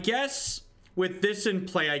 Oh, I guess with this in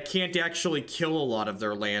play, I can't actually kill a lot of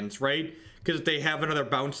their lands, right? Because if they have another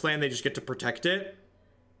bounce land, they just get to protect it.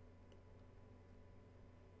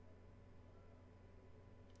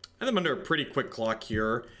 And I'm under a pretty quick clock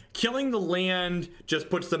here. Killing the land just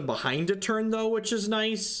puts them behind a turn, though, which is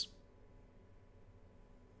nice.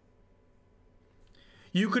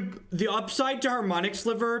 You could... The upside to Harmonic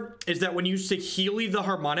Sliver is that when you Saheeli the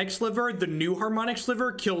Harmonic Sliver, the new Harmonic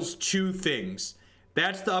Sliver kills 2 things.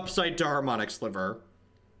 That's the upside to Harmonic Sliver.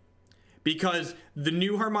 Because the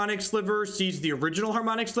new Harmonic Sliver sees the original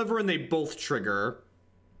Harmonic Sliver and they both trigger.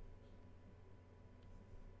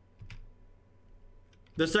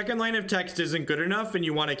 The second line of text isn't good enough and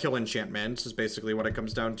you want to kill enchantments, is basically what it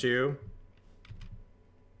comes down to.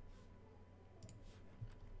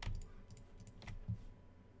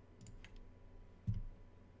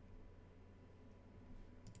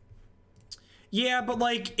 Yeah, but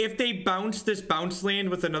like, if they bounce this bounce land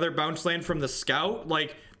with another bounce land from the scout,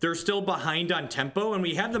 like, they're still behind on tempo, and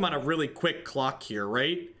we have them on a really quick clock here,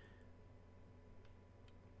 right?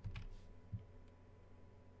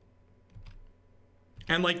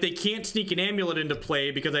 And like, they can't sneak an amulet into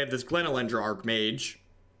play because I have this Glen Elendra Archmage.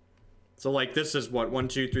 So like, this is what, 1,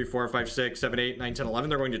 2, 3, 4, 5, 6, 7, 8, 9, 10, 11.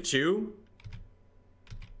 They're going to 2.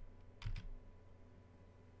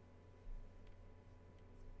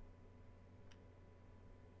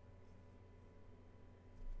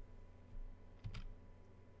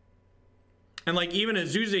 And like, even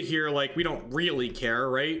Azusa here, like, we don't really care,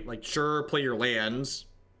 right? Like, sure, play your lands.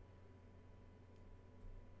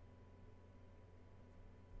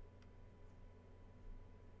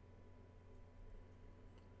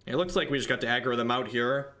 It looks like we just got to aggro them out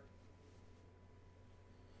here.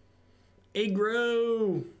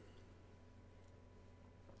 Aggro!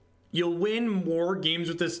 You'll win more games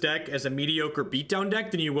with this deck as a mediocre beatdown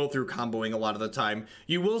deck than you will through comboing a lot of the time.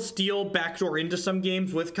 You will steal backdoor into some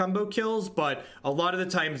games with combo kills, but a lot of the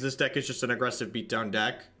times this deck is just an aggressive beatdown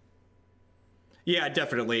deck. Yeah,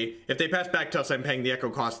 definitely. If they pass back to us, I'm paying the echo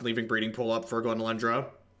cost and leaving Breeding Pool up for Glen Elendra.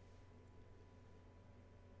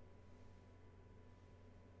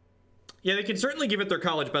 Yeah, they can certainly give it their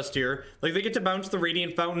college best here. Like, they get to bounce the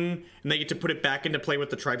Radiant Fountain, and they get to put it back into play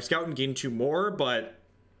with the Tribe Scout and gain 2 more, but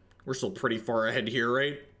we're still pretty far ahead here,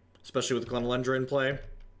 right? Especially with Glen Elendra in play.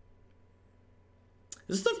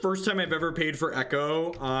 This is the first time I've ever paid for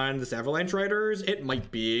Echo on this Avalanche Riders. It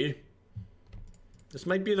might be. This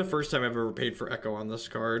might be the first time I've ever paid for Echo on this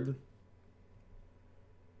card.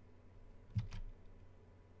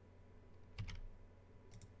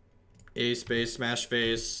 Ace base, smash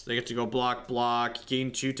face. They get to go block, block,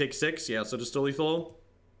 gain 2, take 6. Yeah, so just still lethal.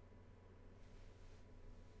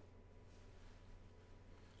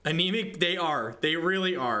 Anemic, they are. They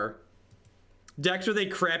really are. Decks with a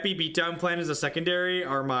crappy beatdown plan as a secondary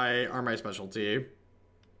are my specialty.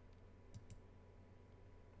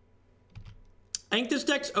 I think this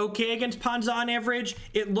deck's okay against Ponza on average.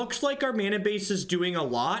 It looks like our mana base is doing a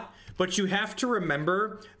lot, but you have to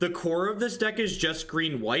remember the core of this deck is just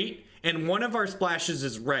green-white, and one of our splashes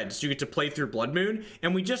is red, so you get to play through Blood Moon,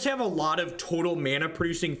 and we just have a lot of total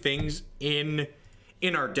mana-producing things in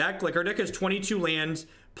our deck. Like, our deck has 22 lands,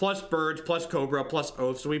 plus birds, plus Cobra, plus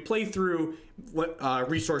Oath, so we play through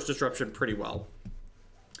resource disruption pretty well.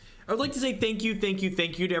 I would like to say thank you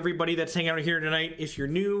to everybody that's hanging out here tonight. If you're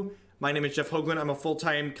new, my name is Jeff Hoagland. I'm a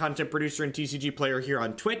full-time content producer and TCG player here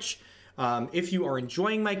on Twitch. If you are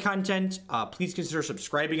enjoying my content, please consider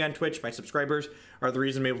subscribing on Twitch. My subscribers are the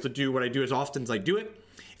reason I'm able to do what I do as often as I do it.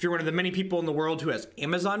 If you're one of the many people in the world who has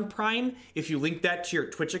Amazon Prime, if you link that to your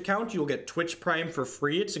Twitch account, you'll get Twitch Prime for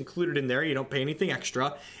free. It's included in there. You don't pay anything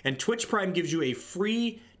extra. And Twitch Prime gives you a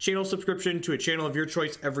free channel subscription to a channel of your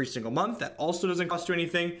choice every single month. That also doesn't cost you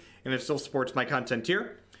anything, and it still supports my content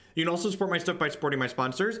here. You can also support my stuff by supporting my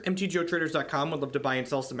sponsors. MTGOtraders.com would love to buy and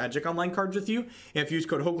sell some Magic Online cards with you. And if you use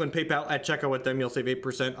code Hoagland PayPal at checkout with them, you'll save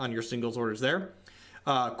 8% on your singles orders there.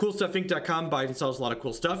 CoolStuffInc.com buys and sells a lot of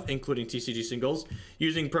cool stuff, including TCG singles.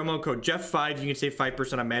 Using promo code Jeff5, you can save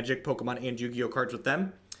 5% on Magic, Pokemon, and Yu-Gi-Oh cards with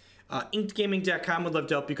them. InkedGaming.com would love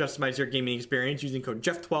to help you customize your gaming experience. Using code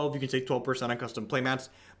Jeff12, you can save 12% on custom playmats,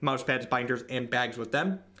 mouse pads, binders, and bags with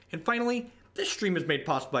them. And finally, this stream is made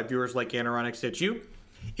possible by viewers like Anoronix Hits You.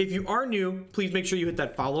 If you are new, please make sure you hit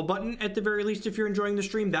that follow button at the very least if you're enjoying the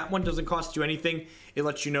stream. That one doesn't cost you anything. It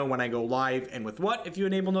lets you know when I go live and with what if you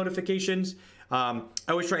enable notifications. I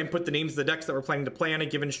always try and put the names of the decks that we're planning to play on a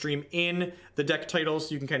given stream in the deck titles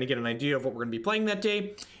so you can kind of get an idea of what we're going to be playing that day.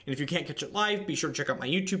 And if you can't catch it live, be sure to check out my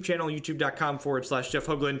YouTube channel, youtube.com/Jeff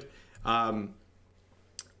Hoagland.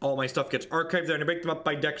 All my stuff gets archived there, and I break them up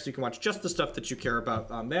by deck so you can watch just the stuff that you care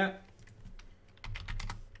about on that.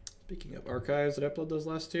 Speaking of archives, did I upload those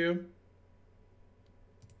last two?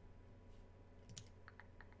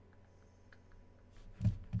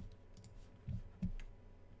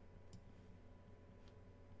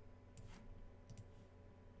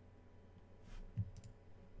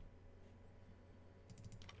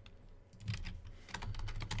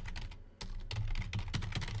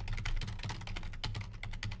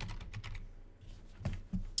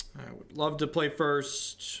 love to play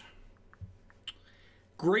first.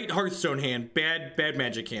 Great Hearthstone hand. Bad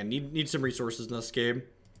Magic hand. Need some resources in this game.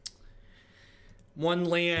 1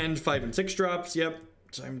 land, 5 and 6 drops. Yep.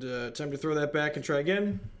 Time to throw that back and try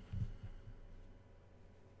again.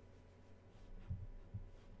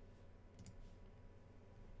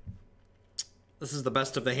 This is the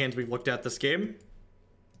best of the hands we've looked at this game.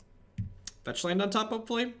 Fetch land on top,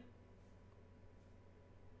 hopefully.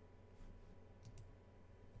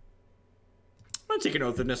 I'm gonna take an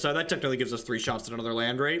Oath of Nissa. That technically gives us 3 shots at another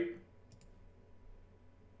land, right?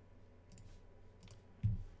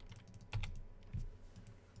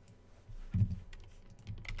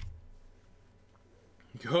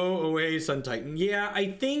 Go away, Sun Titan. Yeah,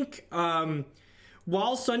 I think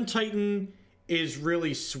while Sun Titan is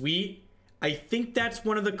really sweet, I think that's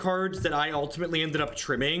one of the cards that I ultimately ended up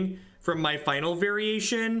trimming from my final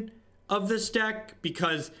variation of this deck,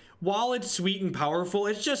 because while it's sweet and powerful,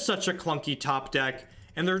 it's just such a clunky top deck.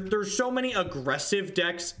 And there's so many aggressive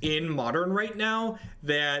decks in Modern right now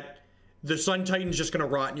that the Sun Titan's just going to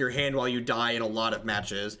rot in your hand while you die in a lot of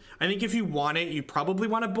matches. I think if you want it, you probably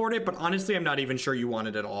want to board it, but honestly, I'm not even sure you want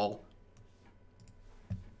it at all.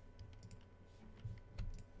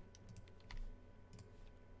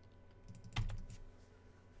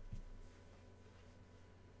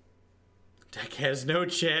 Deck has no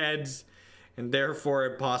chads, and therefore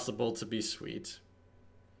impossible to be sweet.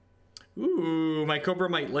 Ooh, my Cobra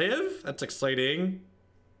might live? That's exciting.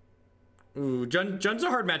 Ooh, Jun's a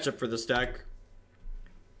hard matchup for this deck.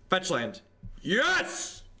 Fetch land.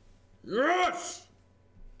 Yes! Yes!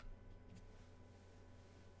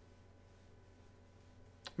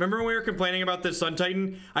 Remember when we were complaining about this Sun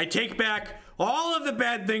Titan? I take back all of the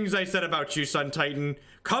bad things I said about you, Sun Titan.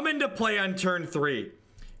 Come into play on turn 3.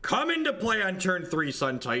 Come into play on turn 3,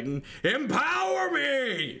 Sun Titan. Empower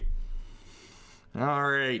me!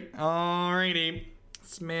 Alright, alrighty.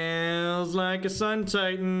 Smells like a Sun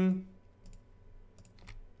Titan.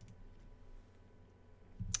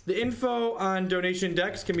 The info on donation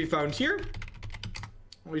decks can be found here.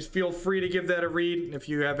 Always feel free to give that a read. If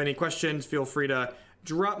you have any questions, feel free to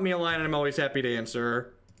drop me a line and I'm always happy to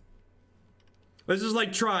answer. This is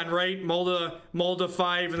like Tron, right? Mold a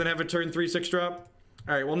 5 and then have a turn 3 6 drop.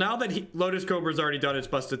 Alright, well now that Lotus Cobra's already done its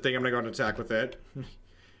busted thing, I'm gonna go on attack with it.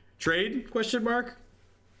 Trade? Question mark?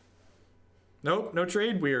 Nope, no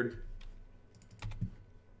trade? Weird.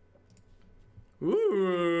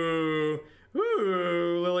 Ooh,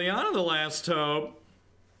 Liliana the Last Hope.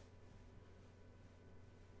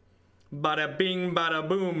 Bada bing, bada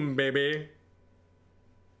boom, baby.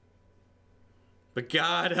 But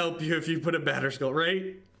God help you if you put a Batterskull,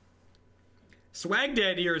 right? Swag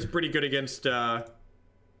Dad here is pretty good against,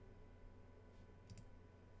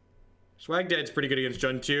 Swag Dad's pretty good against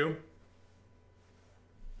Jun too.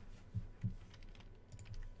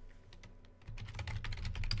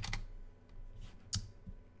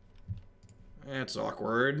 That's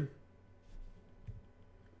awkward.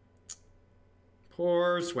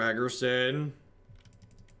 Poor Swaggerson.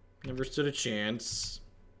 Never stood a chance.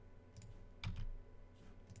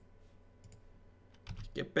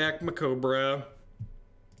 Get back my Cobra. I'm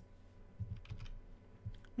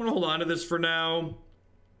gonna hold on to this for now.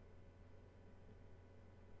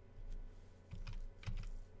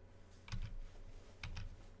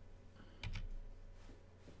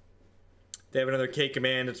 They have another K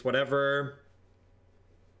command, it's whatever.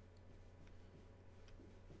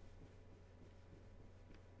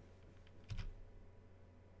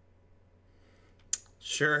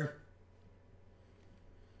 Sure.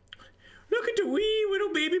 Look at the wee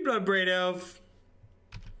little baby Bloodbraid Elf.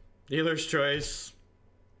 Dealer's choice.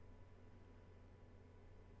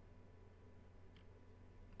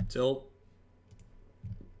 Tilt.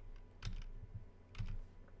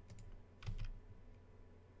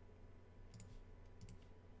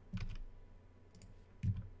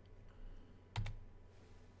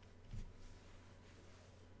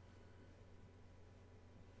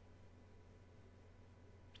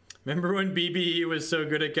 Remember when BBE was so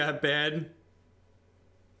good it got bad?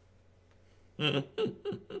 You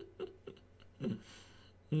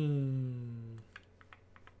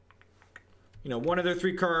know, one of their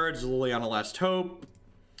 3 cards, Liliana Last Hope,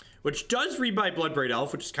 which does rebuy Bloodbraid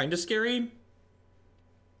Elf, which is kind of scary.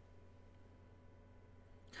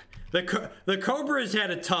 The Cobra's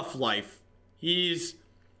had a tough life. He's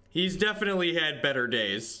definitely had better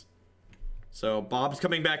days. So Bob's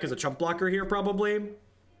coming back as a chump blocker here, probably.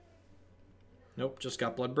 Nope, just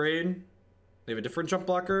got Bloodbraid. They have a different jump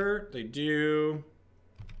blocker. They do.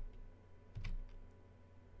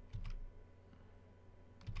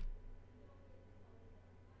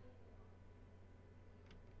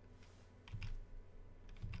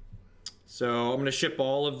 So I'm going to ship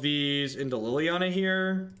all of these into Liliana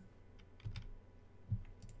here.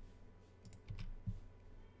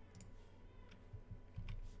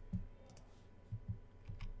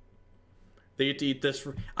 They get to eat this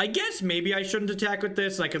for... I guess maybe I shouldn't attack with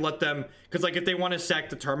this. And I could let them... Because, like, if they want to sack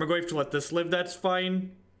the Tarmogoyf to let this live, that's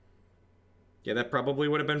fine. Yeah, that probably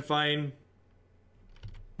would have been fine.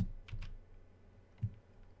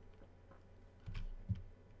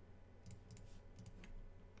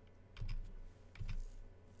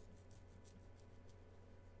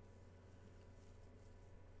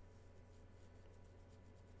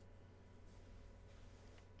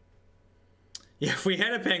 Yeah, if we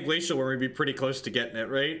had a Panglacial where we'd be pretty close to getting it,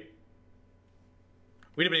 right?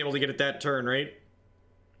 We'd have been able to get it that turn, right?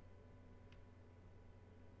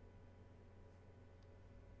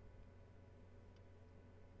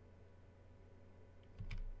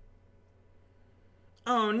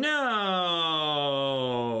 Oh no!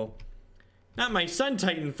 Not my Sun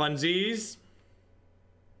Titan funsies.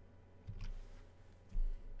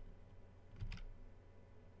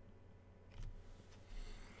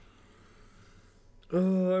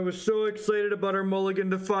 Oh, I was so excited about our mulligan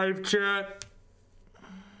to 5, chat.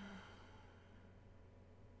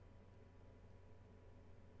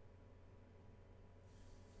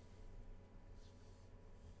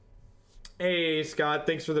 Hey, Scott,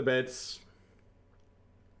 thanks for the bits.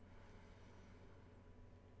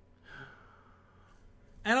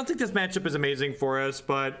 I don't think this matchup is amazing for us,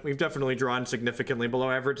 but we've definitely drawn significantly below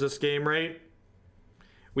average this game, right?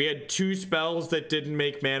 We had 2 spells that didn't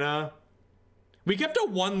make mana. We kept a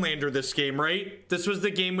 1-lander this game, right? This was the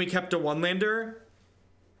game we kept a 1-lander.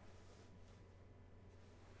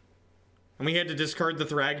 And we had to discard the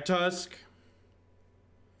Thragtusk.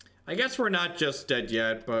 I guess we're not just dead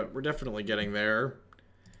yet, but we're definitely getting there.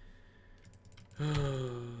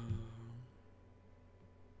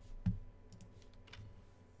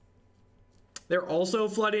 They're also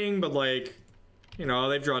flooding, but like, you know,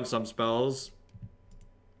 they've drawn some spells.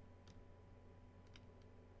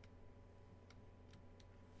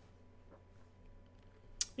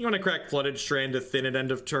 You want to crack Flooded Strand to thin at end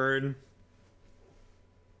of turn.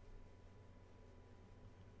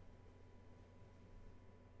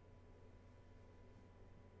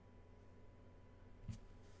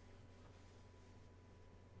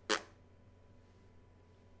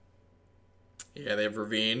 Yeah, they have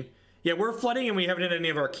Ravine. Yeah, we're flooding and we haven't hit any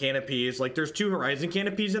of our canopies. Like, there's 2 Horizon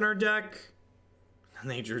Canopies in our deck. And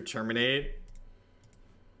they drew Terminate.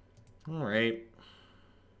 Alright.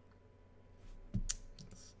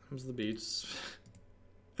 Comes the beats.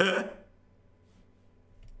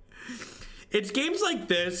 It's games like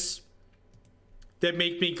this that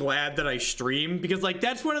make me glad that I stream, because like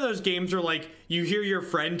that's one of those games where like you hear your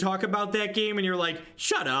friend talk about that game and you're like,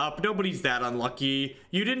 shut up, nobody's that unlucky.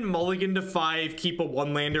 You didn't mulligan to 5, keep a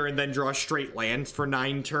 1-lander, and then draw straight lands for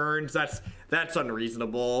 9 turns. That's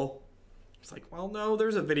unreasonable. It's like, well, no,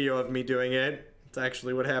 there's a video of me doing it. It's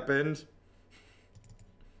actually what happened.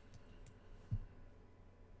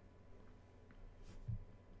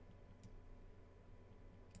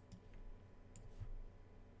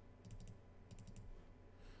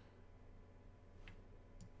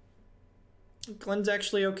 Glen's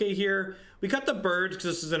actually okay here. We cut the birds because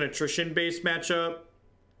this is an attrition-based matchup.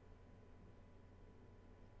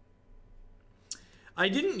 I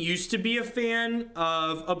didn't used to be a fan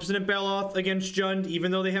of Obstinate Baloth against Jund,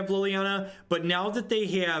 even though they have Liliana. But now that they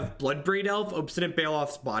have Bloodbraid Elf, Obstinate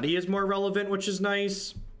Baloth's body is more relevant, which is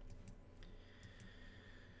nice.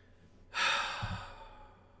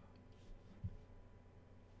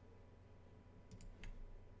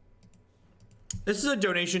 This is a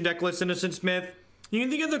donation deck list, Innocent Smith. You can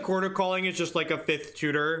think of the Chord of Calling as just like a 5th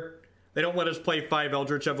tutor. They don't let us play 5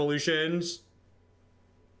 Eldritch Evolutions.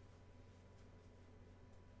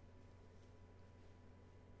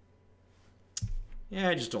 Yeah,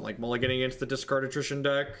 I just don't like mulliganing against the discard attrition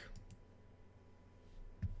deck.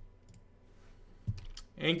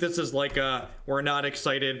 I think this is like a, we're not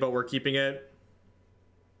excited, but we're keeping it.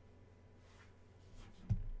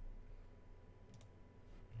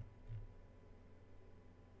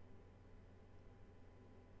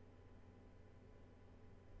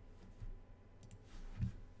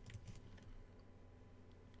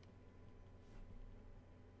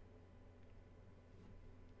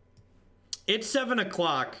 It's 7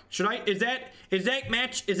 o'clock. Should I, is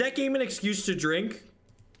that game an excuse to drink?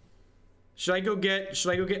 Should I go get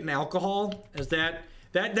an alcohol? Is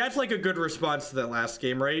that's like a good response to that last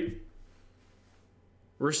game, right?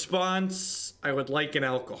 Response, I would like an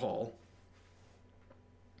alcohol.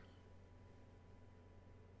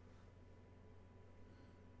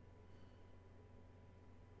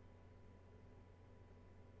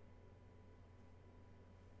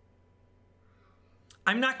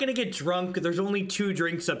 I'm not gonna get drunk. There's only 2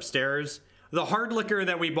 drinks upstairs. The hard liquor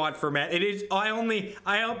that we bought for Matt, it is,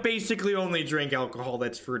 I basically only drink alcohol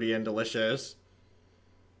that's fruity and delicious.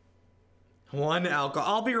 1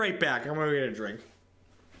 alcohol. I'll be right back. I'm gonna get a drink.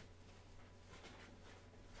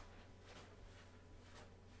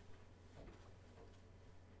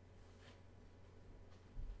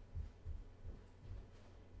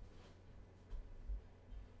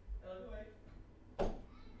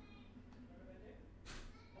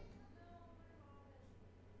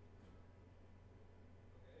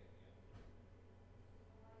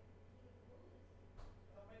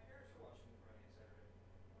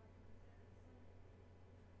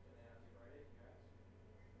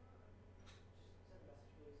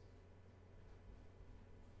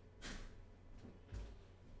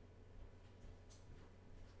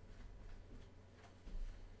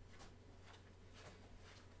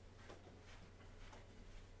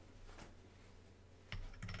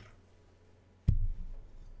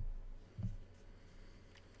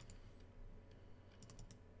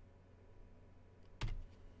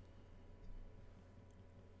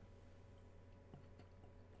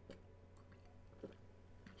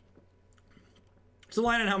 It's a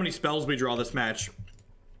line on how many spells we draw this match.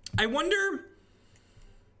 I wonder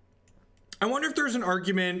if there's an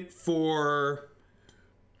argument for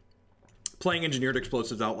playing Engineered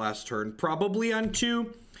Explosives out last turn. Probably on 2.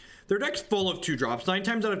 Their deck's full of 2-drops. 9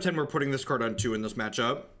 times out of 10, we're putting this card on 2 in this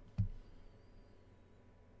matchup.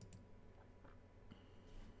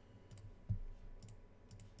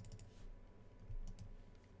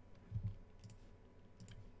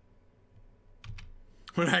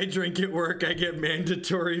 When I drink at work, I get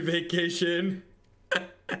mandatory vacation.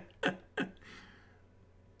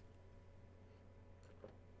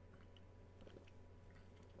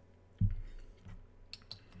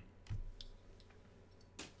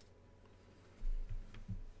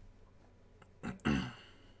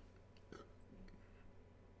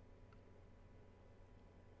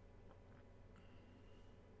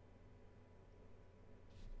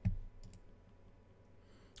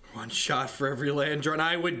 One shot for every Elandra, and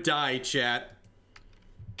I would die, chat.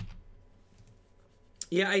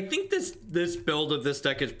 Yeah, I think this build of this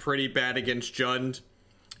deck is pretty bad against Jund.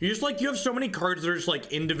 You just you have so many cards that are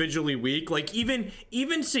just individually weak. Like even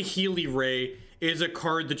Saheeli Rai is a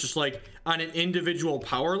card that just on an individual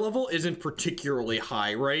power level isn't particularly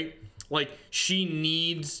high, right? Like she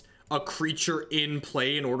needs a creature in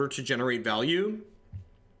play in order to generate value.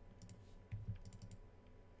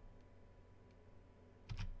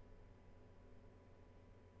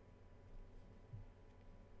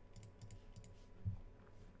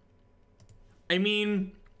 I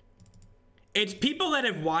mean, it's people that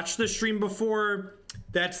have watched the stream before.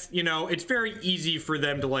 That's, it's very easy for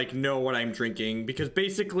them to know what I'm drinking, because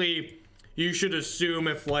basically you should assume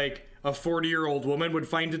if a 40-year-old woman would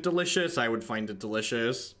find it delicious, I would find it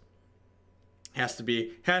delicious. Has to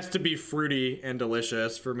be fruity and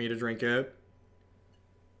delicious for me to drink it.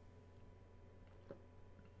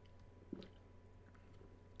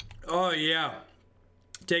 Oh yeah.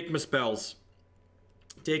 Take my spells.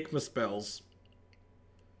 Take my spells.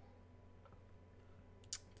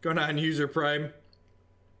 Going on, User Prime.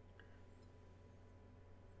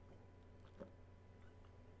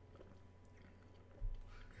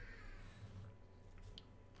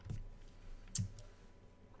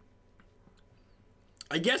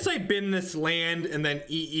 I guess I bin this land and then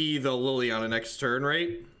EE the Lily on the next turn,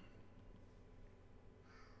 right?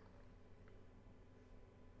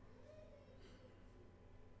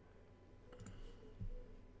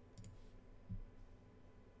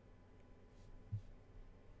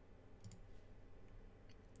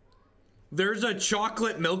 There's a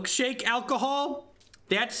chocolate milkshake alcohol?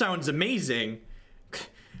 That sounds amazing.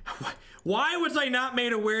 Why was I not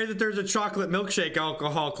made aware that there's a chocolate milkshake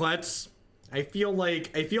alcohol, Klutz? I feel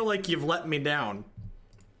like you've let me down.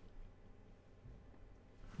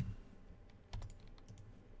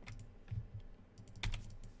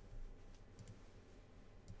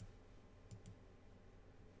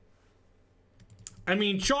 I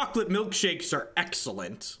mean, chocolate milkshakes are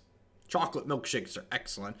excellent. Chocolate milkshakes are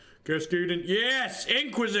excellent. Cascading, yes,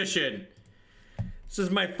 Inquisition. This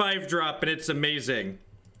is my 5-drop and it's amazing.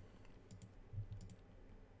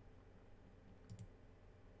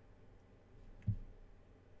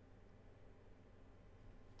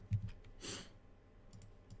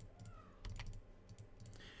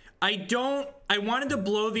 I wanted to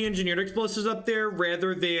blow the Engineered Explosives up there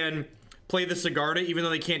rather than play the Sigarda, even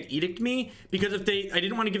though they can't edict me, because I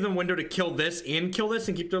didn't want to give them a window to kill this and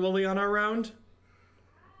keep their Liliana around.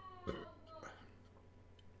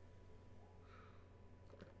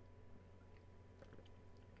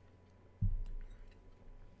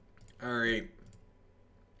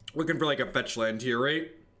 Looking for like a fetch land here,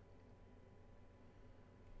 right?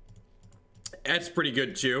 That's pretty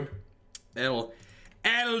good too. That'll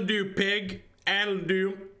do, pig. That'll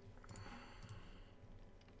do.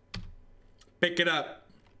 Pick it up.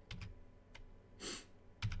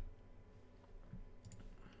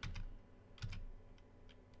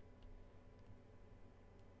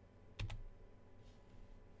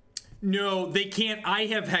 No, they can't. I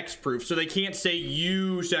have hexproof, so they can't say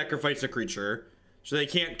you sacrifice a creature. So they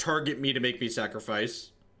can't target me to make me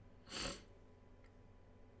sacrifice.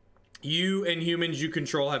 You and humans you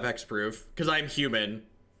control have hexproof, because I'm human.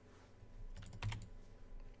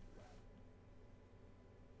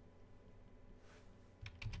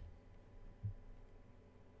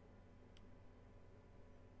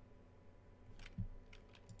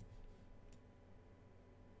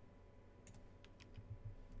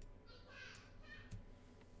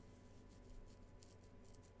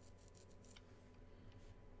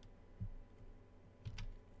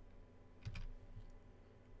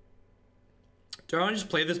 Do I want to just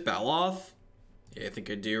play this Baloth? Yeah, I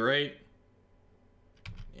think I do, right?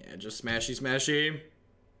 Yeah, just smashy smashy.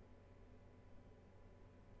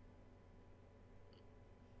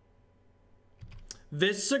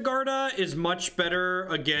 This Sigarda is much better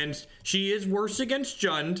against... She is worse against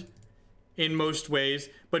Jund in most ways,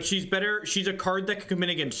 but she's better... She's a card that can come in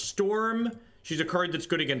against Storm. She's a card that's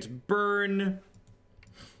good against Burn.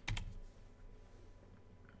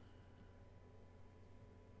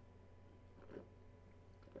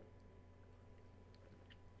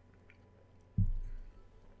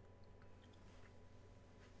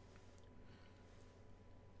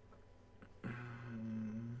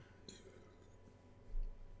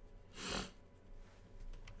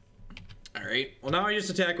 Alright, well now I just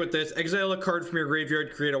attack with this. Exile a card from your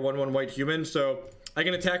graveyard, create a 1/1 white human. So I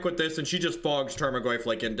can attack with this and she just fogs Tarmogoyf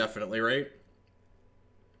like indefinitely, right?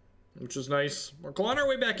 Which is nice. We're clawing our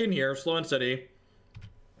way back in here, slow and steady.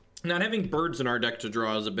 Not having birds in our deck to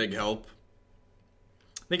draw is a big help.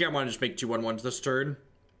 I think I want to just make 2 1/1s this turn.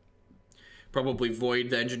 Probably void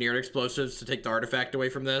the engineered explosives to take the artifact away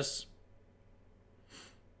from this.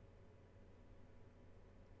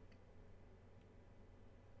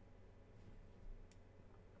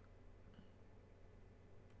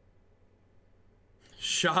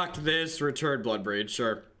 Shock this, return Bloodbraid,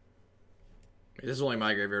 sure. This is only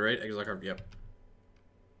my graveyard, right? Exile card, yep.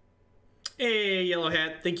 Hey, Yellow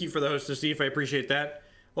Hat, thank you for the host to Steve, I appreciate that.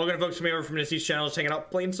 Welcome to folks coming over from Nissy's channel, just hanging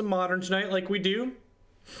out, playing some Modern tonight like we do.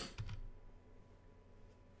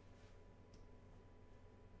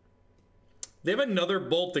 They have another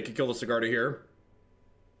bolt that could kill the Sigarda here.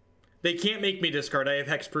 They can't make me discard, I have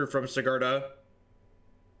hexproof from Sigarda.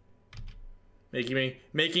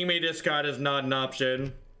 Making me discard is not an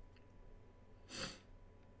option.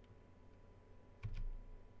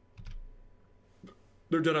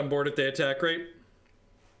 They're dead on board if they attack, right?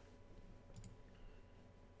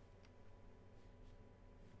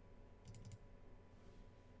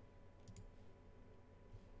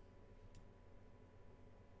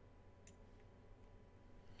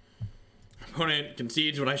 Opponent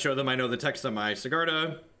concedes when I show them I know the text on my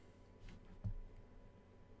Sigarda.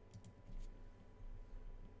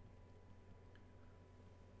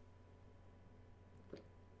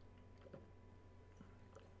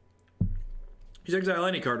 You exile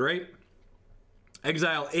any card, right?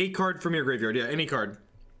 Exile a card from your graveyard. Yeah, any card.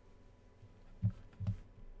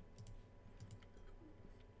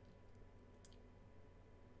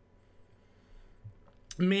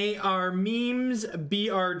 May our memes be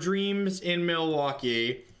our dreams in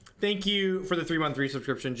Milwaukee. Thank you for the 3-month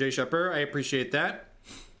resubscription, Jay Shepard. I appreciate that.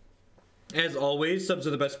 As always, subs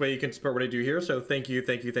are the best way you can support what I do here, so thank you,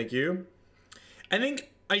 thank you, thank you. I think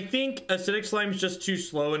Acidic Slime's just too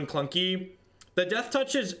slow and clunky. The Death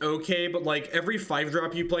Touch is okay, but like every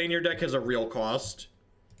 5-drop you play in your deck has a real cost.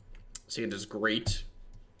 Sand is great.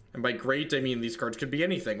 And by great, I mean these cards could be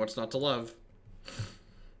anything. What's not to love?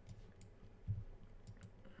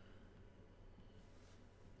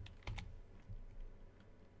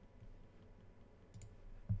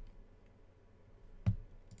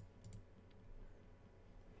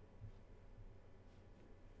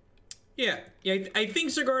 Yeah, I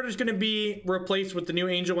think Sigarda is going to be replaced with the new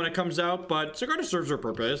Angel when it comes out, but Sigarda serves her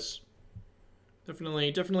purpose.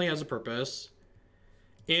 Definitely has a purpose.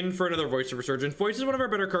 In for another Voice of Resurgence. Voice is one of our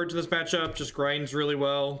better cards in this matchup. Just grinds really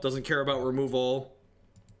well. Doesn't care about removal.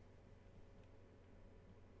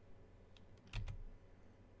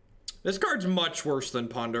 This card's much worse than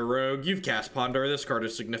Ponder Rogue. You've cast Ponder. This card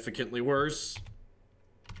is significantly worse.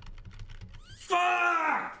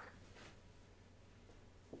 Fuck!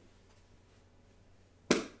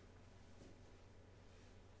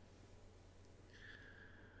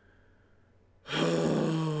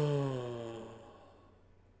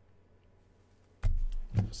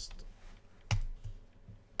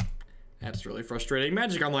 That's really frustrating.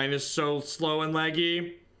 Magic Online is so slow and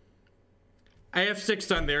laggy. I have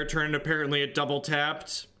 6 on their turn, and apparently it double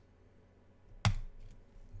tapped.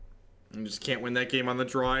 I just can't win that game on the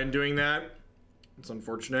draw in doing that. It's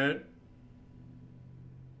unfortunate.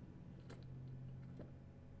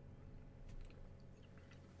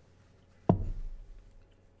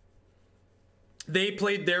 They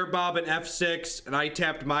played their Bob in F6, and I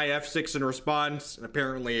tapped my F6 in response, and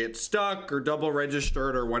apparently it stuck, or double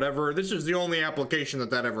registered, or whatever. This is the only application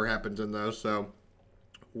that ever happens in, though, so...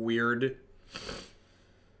 weird.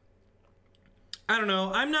 I don't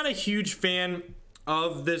know. I'm not a huge fan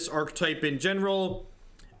of this archetype in general.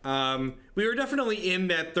 We were definitely in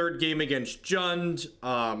that third game against Jund.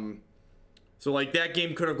 So, like, that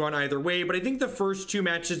game could have gone either way, but I think the first 2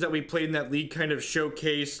 matches that we played in that league kind of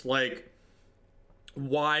showcased, like,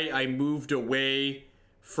 why I moved away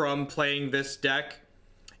from playing this deck.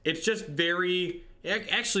 It's just very...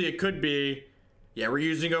 actually, it could be... yeah, we're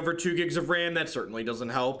using over 2 gigs of RAM. That certainly doesn't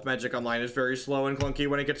help. Magic Online is very slow and clunky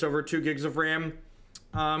when it gets over 2 gigs of RAM.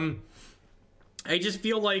 I just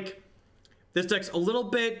feel like this deck's a little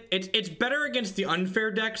bit... It's better against the unfair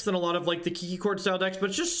decks than a lot of, like, the Kiki Court style decks, but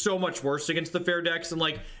it's just so much worse against the fair decks. And,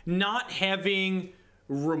 like, not having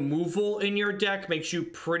removal in your deck makes you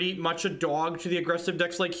pretty much a dog to the aggressive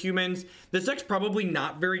decks like humans. This deck's probably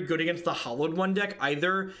not very good against the Hollowed One deck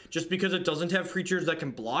either, just because it doesn't have creatures that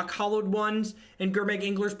can block Hollowed Ones and Gurmag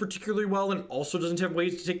Anglers particularly well, and also doesn't have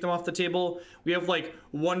ways to take them off the table. We have like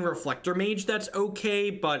one Reflector Mage that's okay,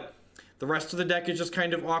 but the rest of the deck is just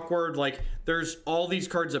kind of awkward. Like, there's all these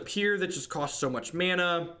cards up here that just cost so much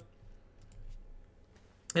mana.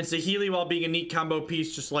 And Saheeli, while being a neat combo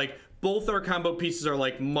piece, just like both our combo pieces are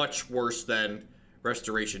like much worse than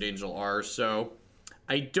Restoration Angel are. So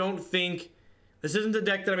I don't think this isn't a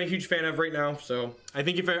deck that I'm a huge fan of right now. So I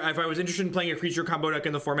think if I was interested in playing a creature combo deck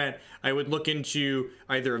in the format, I would look into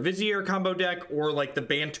either a Vizier combo deck or like the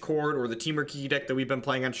Bant Chord or the Temur Kiki deck that we've been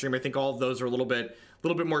playing on stream. I think all of those are a little bit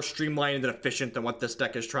more streamlined and efficient than what this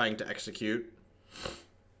deck is trying to execute.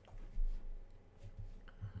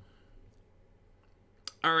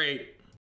 All right.